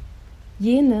schätzt.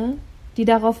 Jene, die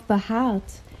darauf beharrt,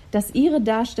 dass ihre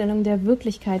Darstellung der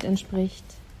Wirklichkeit entspricht.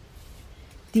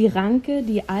 Die Ranke,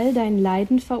 die all dein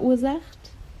Leiden verursacht?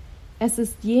 Es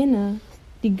ist jene,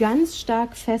 die ganz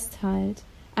stark festhält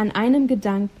an einem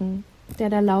Gedanken, der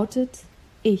da lautet,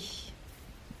 ich.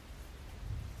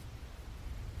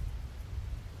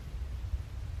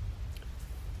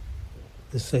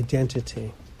 This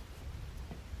identity.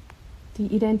 Die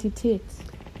Identität.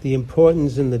 The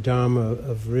importance in the Dhamma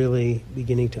of really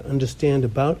beginning to understand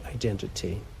about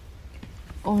identity.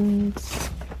 Und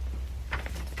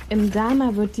im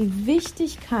Dhamma wird die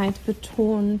Wichtigkeit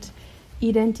betont,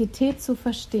 Identität zu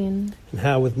verstehen. And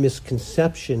how with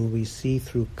misconception we see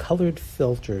through colored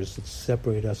filters that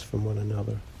separate us from one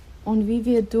another. Und wie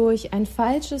wir durch ein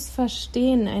falsches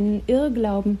Verstehen, einen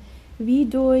Irrglauben, wie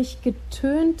durch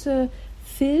getönte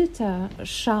Filter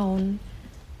schauen.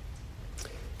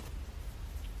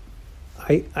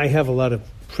 I have a lot of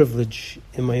privilege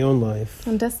in my own life.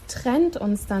 Und das trennt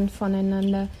uns dann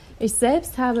voneinander. Ich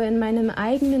selbst habe in meinem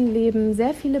eigenen Leben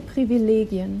sehr viele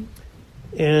Privilegien.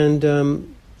 And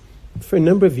for a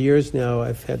number of years now,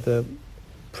 I've had the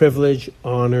privilege,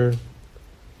 honor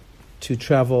to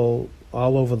travel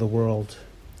all over the world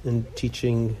and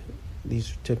teaching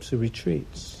these types of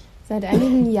retreats. Seit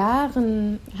einigen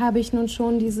Jahren habe ich nun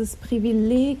schon dieses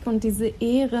Privileg und diese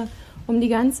Ehre, um die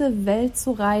ganze Welt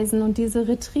zu reisen und diese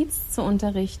Retreats zu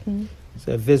unterrichten.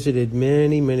 So I've visited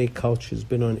many cultures,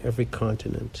 been on every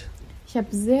continent. Ich habe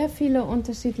sehr viele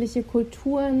unterschiedliche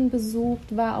Kulturen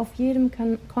besucht, war auf jedem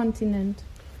Kontinent.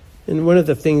 And one of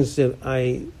the things that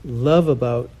I love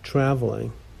about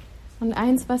traveling Und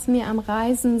eins, was mir am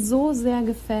Reisen so sehr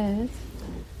gefällt,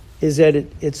 is that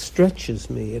it stretches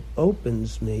me, it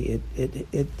opens me,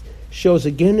 it shows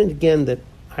again and again that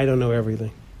I don't know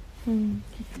everything.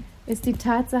 ist die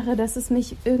Tatsache, dass es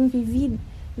mich irgendwie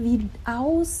wie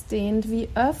ausdehnt, wie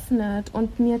öffnet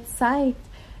und mir zeigt,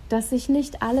 dass ich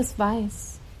nicht alles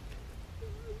weiß.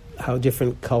 How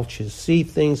different cultures see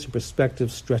things, the perspective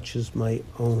stretches my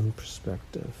own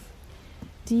perspective.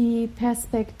 Die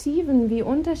Perspektiven, wie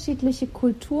unterschiedliche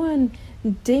Kulturen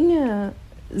Dinge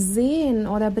sehen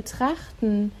oder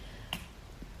betrachten,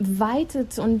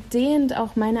 weitet und dehnt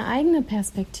auch meine eigene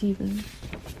Perspektiven.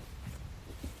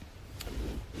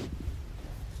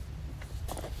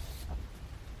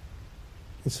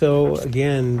 And so,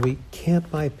 again, we can't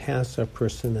bypass our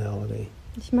personality.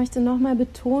 Ich möchte nochmal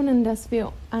betonen, dass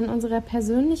wir an unserer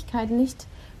Persönlichkeit nicht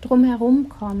drum herum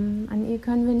kommen. An ihr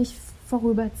können wir nicht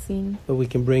vorüberziehen. But we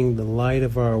can bring the light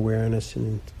of our awareness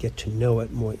and get to know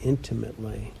it more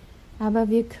intimately. Aber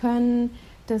wir können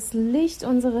das Licht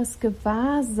unseres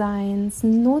Gewahrseins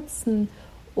nutzen,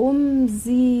 um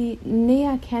sie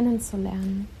näher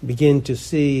kennenzulernen. Begin to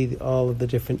see all of the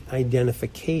different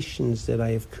identifications that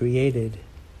I have created.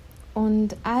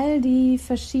 Und all die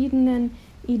verschiedenen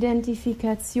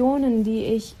Identifikationen, die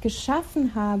ich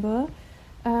geschaffen habe,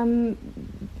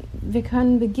 wir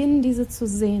können beginnen, diese zu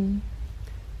sehen.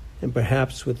 And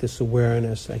perhaps with this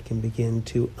awareness I can begin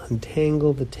to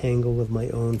untangle the tangle of my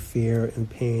own fear and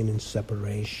pain and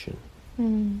separation.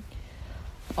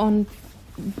 Und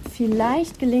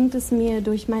vielleicht gelingt es mir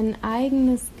durch mein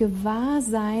eigenes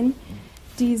Gewahrsein,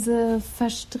 diese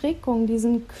Verstrickung,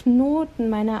 diesen Knoten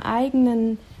meiner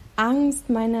eigenen Angst,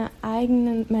 meines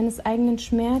eigenen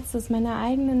Schmerzes,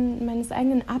 meines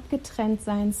eigenen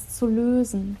Abgetrenntseins zu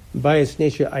lösen. By its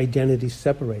nature, identity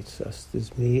separates us.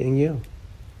 There's me and you.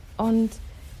 Und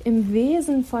im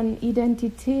Wesen von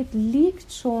Identität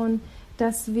liegt schon,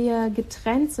 dass wir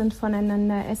getrennt sind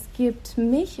voneinander. Es gibt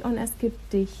mich und es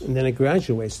gibt dich. And then it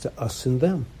graduates to us and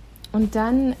them. Und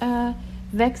dann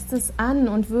wächst es an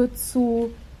und wird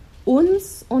zu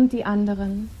uns und die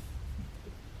anderen.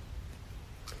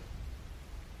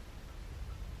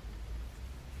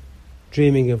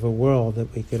 Dreaming of a world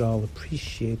that we could all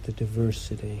appreciate the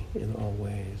diversity in all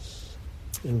ways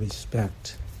and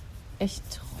respect. Ich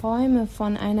träume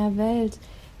von einer Welt,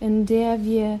 in der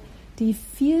wir die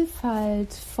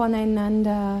Vielfalt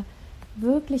voneinander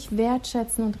wirklich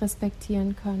wertschätzen und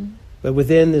respektieren können. But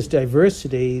within this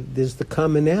diversity, there's the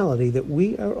commonality that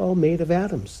we are all made of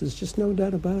atoms. There's just no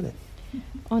doubt about it.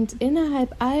 Und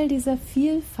innerhalb all dieser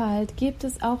Vielfalt gibt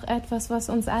es auch etwas, was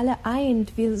uns alle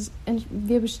eint.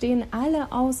 Wir bestehen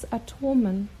alle aus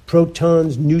Atomen.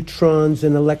 Protons, neutrons,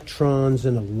 and electrons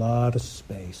in a lot of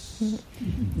space.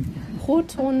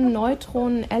 Protonen,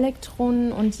 Neutronen,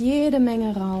 Elektronen und jede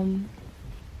Menge Raum.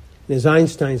 As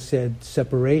Einstein said,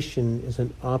 separation is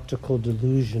an optical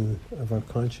delusion of our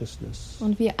consciousness.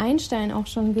 Und wie Einstein auch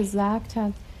schon gesagt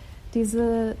hat,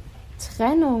 diese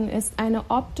Trennung ist eine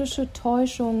optische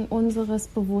Täuschung unseres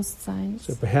Bewusstseins.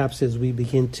 So perhaps as we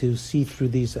begin to see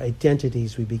through these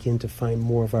identities, we begin to find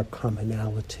more of our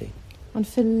commonality. Und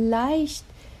vielleicht,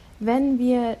 wenn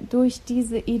wir durch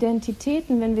diese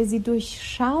Identitäten, wenn wir sie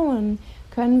durchschauen,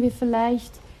 können wir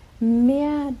vielleicht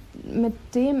mehr mit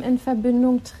dem in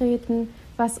Verbindung treten,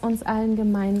 was uns allen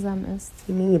gemeinsam ist.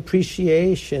 And an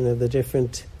appreciation of the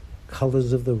different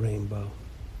colors of the rainbow.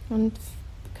 Und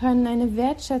können eine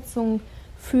Wertschätzung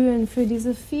fühlen für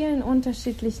diese vielen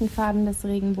unterschiedlichen Farben des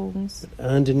Regenbogens.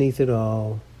 Underneath it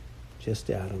all, just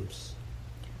atoms.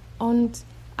 Und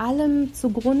allem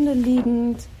zugrunde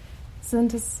liegend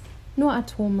sind es nur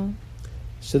Atome.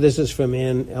 So this is from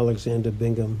Anne Alexander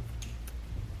Bingham.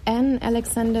 Anne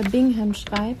Alexander Bingham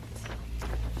schreibt: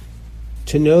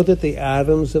 To know that the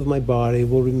atoms of my body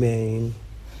will remain,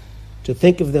 to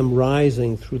think of them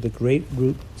rising through the great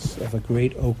roots of a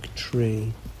great oak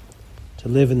tree, to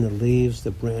live in the leaves,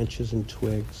 the branches, and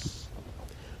twigs.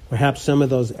 Perhaps some of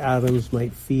those atoms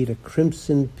might feed a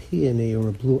crimson peony or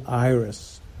a blue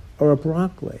iris or a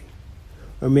broccoli.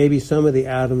 Or maybe some of the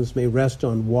atoms may rest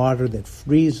on water that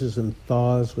freezes and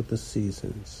thaws with the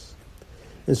seasons.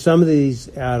 And some of these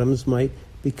atoms might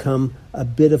become a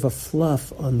bit of a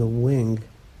fluff on the wing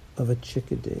of a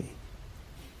chickadee.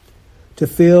 To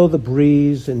feel the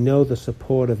breeze and know the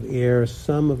support of air,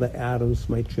 some of the atoms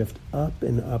might drift up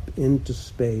and up into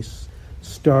space,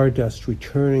 stardust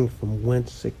returning from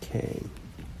whence it came.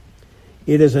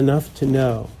 It is enough to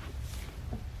know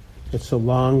that so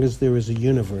long as there is a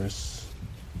universe,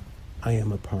 I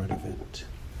am a part of it.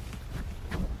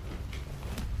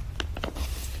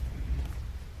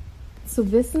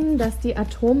 Zu wissen, dass die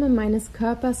Atome meines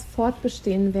Körpers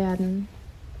fortbestehen werden.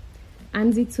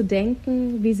 An sie zu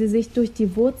denken, wie sie sich durch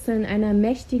die Wurzeln einer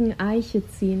mächtigen Eiche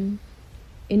ziehen,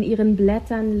 in ihren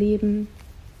Blättern leben,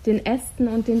 den Ästen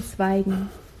und den Zweigen.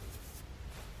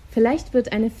 Vielleicht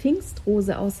wird eine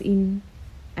Pfingstrose aus ihnen,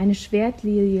 eine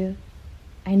Schwertlilie,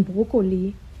 ein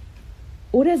Brokkoli.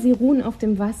 Oder sie ruhen auf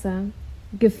dem Wasser,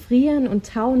 gefrieren und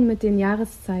tauen mit den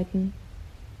Jahreszeiten.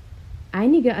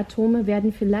 Einige Atome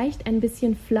werden vielleicht ein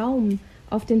bisschen Flaum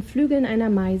auf den Flügeln einer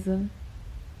Meise,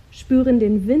 spüren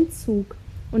den Windzug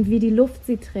und wie die Luft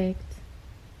sie trägt.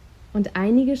 Und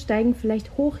einige steigen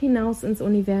vielleicht hoch hinaus ins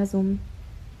Universum.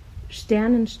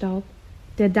 Sternenstaub,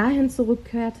 der dahin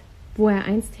zurückkehrt, wo er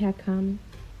einst herkam.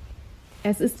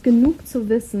 Es ist genug zu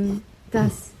wissen,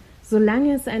 dass,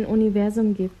 solange es ein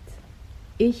Universum gibt,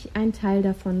 ich ein Teil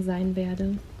davon sein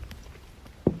werde.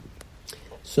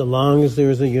 So long as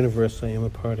there is a universe, I am a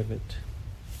part of it.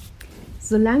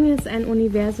 Solange es ein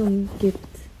Universum gibt,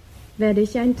 werde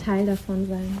ich ein Teil davon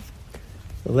sein.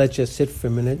 So let's just sit for a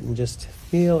minute and just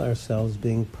feel ourselves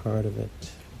being part of it.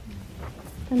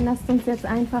 Dann lasst uns jetzt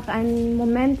einfach einen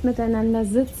Moment miteinander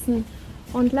sitzen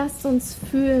und lasst uns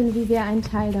fühlen, wie wir ein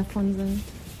Teil davon sind.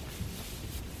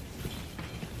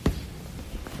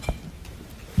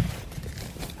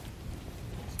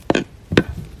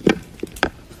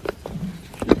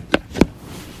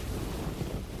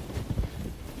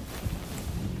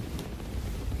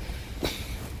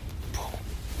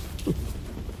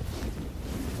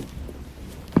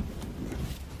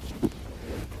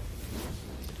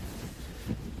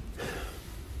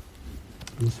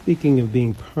 Speaking of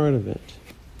being part of it,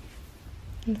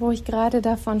 Und wo ich gerade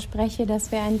davon spreche,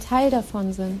 dass wir ein Teil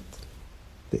davon sind.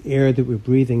 the air that we're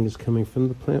breathing is coming from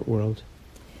the plant world.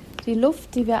 Die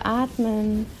Luft, die wir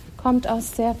atmen, kommt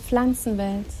aus der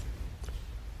Pflanzenwelt.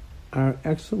 Our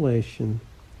exhalation,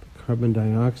 the carbon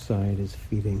dioxide, is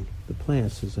feeding the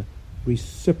plants. There's a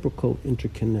reciprocal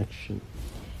interconnection.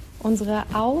 Unsere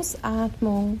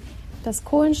Ausatmung, das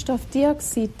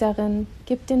Kohlenstoffdioxid darin,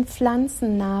 gibt den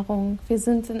Pflanzen Nahrung. Wir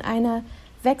sind in einer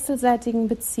wechselseitigen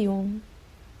Beziehung.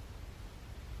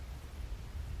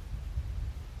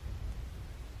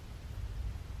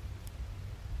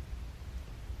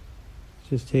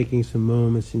 Just taking some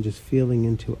moments and just feeling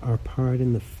into our part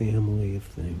in the family of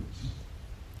things.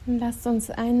 Und lasst uns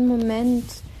einen Moment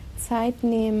Zeit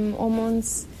nehmen, um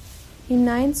uns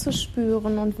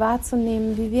hineinzuspüren und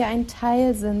wahrzunehmen, wie wir ein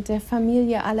Teil sind der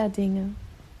Familie aller Dinge.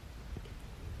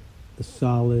 The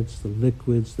solids, the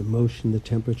liquids, the motion, the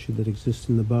temperature that exist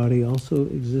in the body also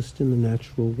exist in the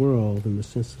natural world, and the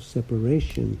sense of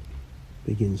separation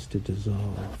begins to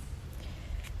dissolve.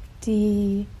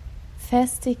 Die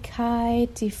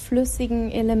Festigkeit, die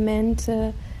flüssigen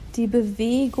Elemente, die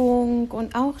Bewegung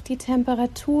und auch die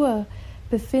Temperatur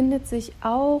befindet sich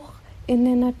auch in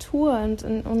der Natur und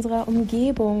in unserer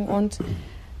Umgebung, und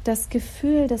das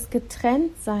Gefühl des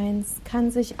Getrenntseins kann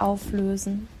sich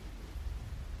auflösen.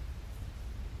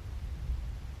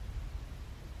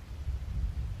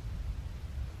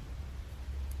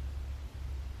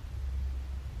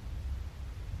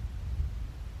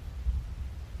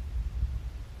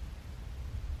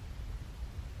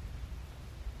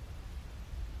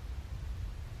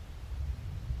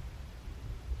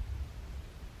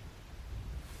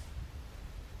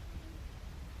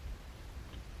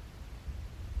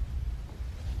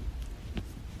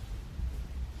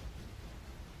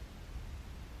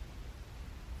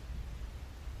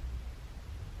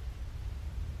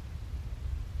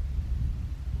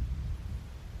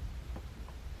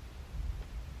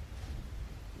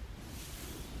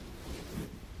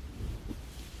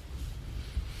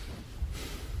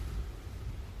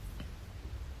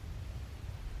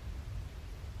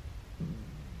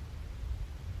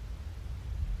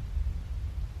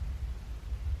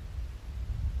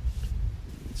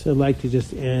 So I'd like to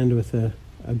just end with a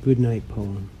good night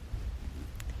poem.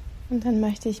 Und dann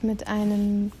möchte ich mit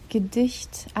einem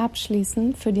Gedicht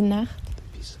abschließen für die Nacht.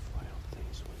 The Piece of Wild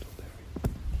Things, Wendell Berry.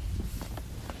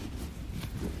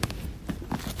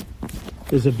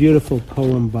 There's a beautiful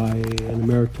poem by an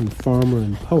American farmer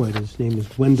and poet. His name is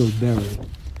Wendell Berry.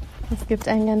 Es gibt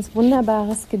ein ganz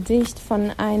wunderbares Gedicht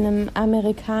von einem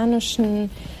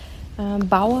amerikanischen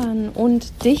Bauern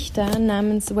und Dichter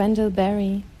namens Wendell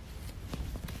Berry.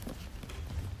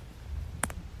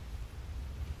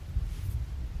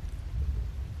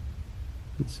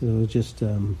 So just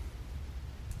so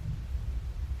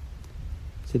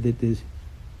that there's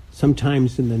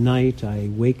sometimes in the night I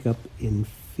wake up in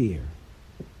fear.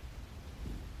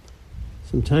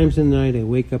 Sometimes in the night I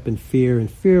wake up in fear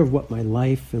of what my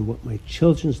life and what my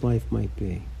children's life might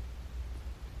be.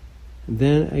 And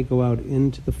then I go out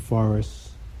into the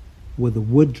forest where the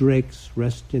wood drakes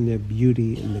rest in their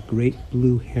beauty and the great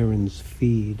blue herons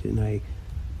feed, and I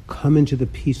come into the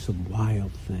peace of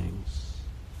wild things.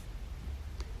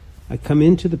 I come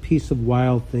into the peace of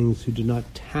wild things who do not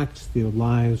tax their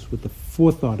lives with the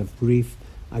forethought of grief.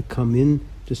 I come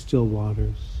into still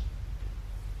waters.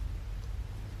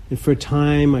 And for a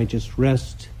time I just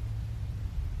rest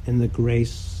in the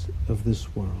grace of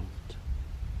this world.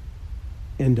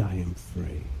 And I am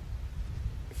free.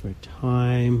 For a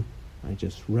time I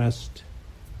just rest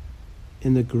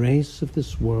in the grace of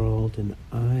this world, and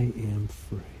I am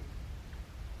free.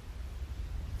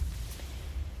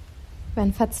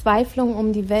 Wenn Verzweiflung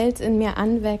um die Welt in mir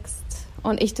anwächst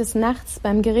und ich des Nachts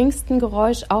beim geringsten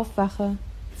Geräusch aufwache,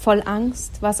 voll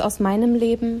Angst, was aus meinem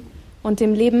Leben und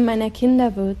dem Leben meiner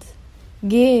Kinder wird,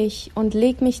 gehe ich und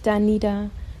leg mich da nieder,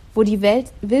 wo die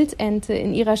Wildente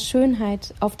in ihrer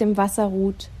Schönheit auf dem Wasser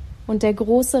ruht und der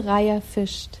große Reiher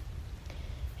fischt.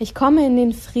 Ich komme in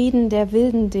den Frieden der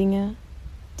wilden Dinge,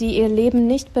 die ihr Leben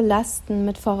nicht belasten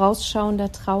mit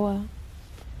vorausschauender Trauer.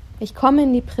 Ich komme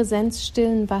in die Präsenz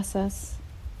stillen Wassers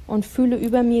und fühle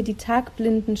über mir die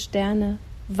tagblinden Sterne,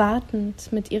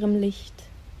 wartend mit ihrem Licht.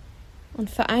 Und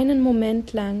für einen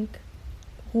Moment lang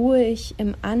ruhe ich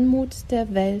im Anmut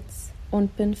der Welt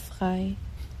und bin frei.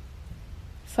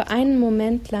 Für einen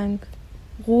Moment lang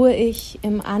ruhe ich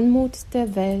im Anmut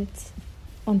der Welt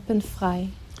und bin frei.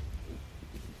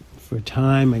 For a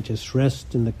time I just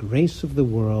rest in the grace of the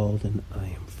world, and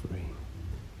I am free.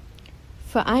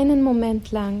 Für einen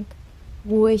Moment lang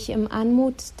ruhe ich im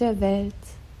Anmut der Welt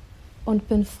und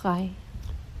bin frei.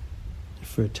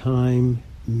 For a time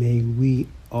may we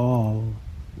all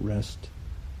rest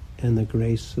in the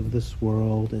grace of this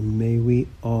world, and may we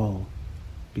all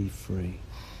be free.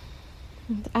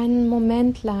 Und einen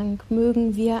Moment lang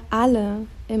mögen wir alle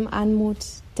im Anmut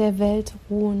der Welt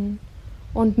ruhen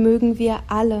und mögen wir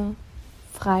alle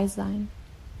frei sein.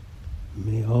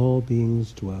 May all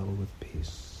beings dwell with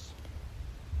peace.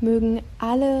 Mögen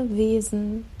alle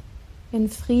Wesen in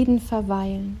Frieden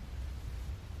verweilen.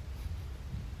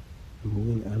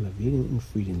 Mögen alle Wesen in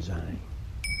Frieden sein.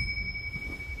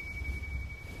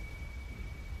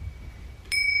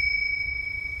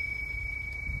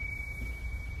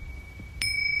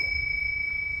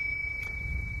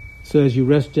 So as you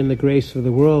rest in the grace of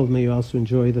the world, may you also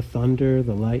enjoy the thunder,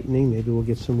 the lightning. Maybe we'll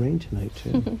get some rain tonight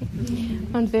too.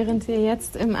 Und während ihr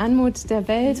jetzt im Anmut der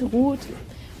Welt ruht,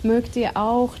 mögt ihr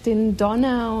auch den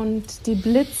Donner und die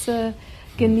Blitze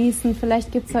genießen.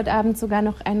 Vielleicht gibt es heute Abend sogar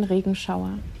noch einen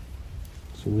Regenschauer.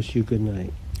 So wish you good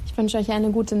night. Ich wünsche euch eine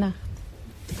gute Nacht.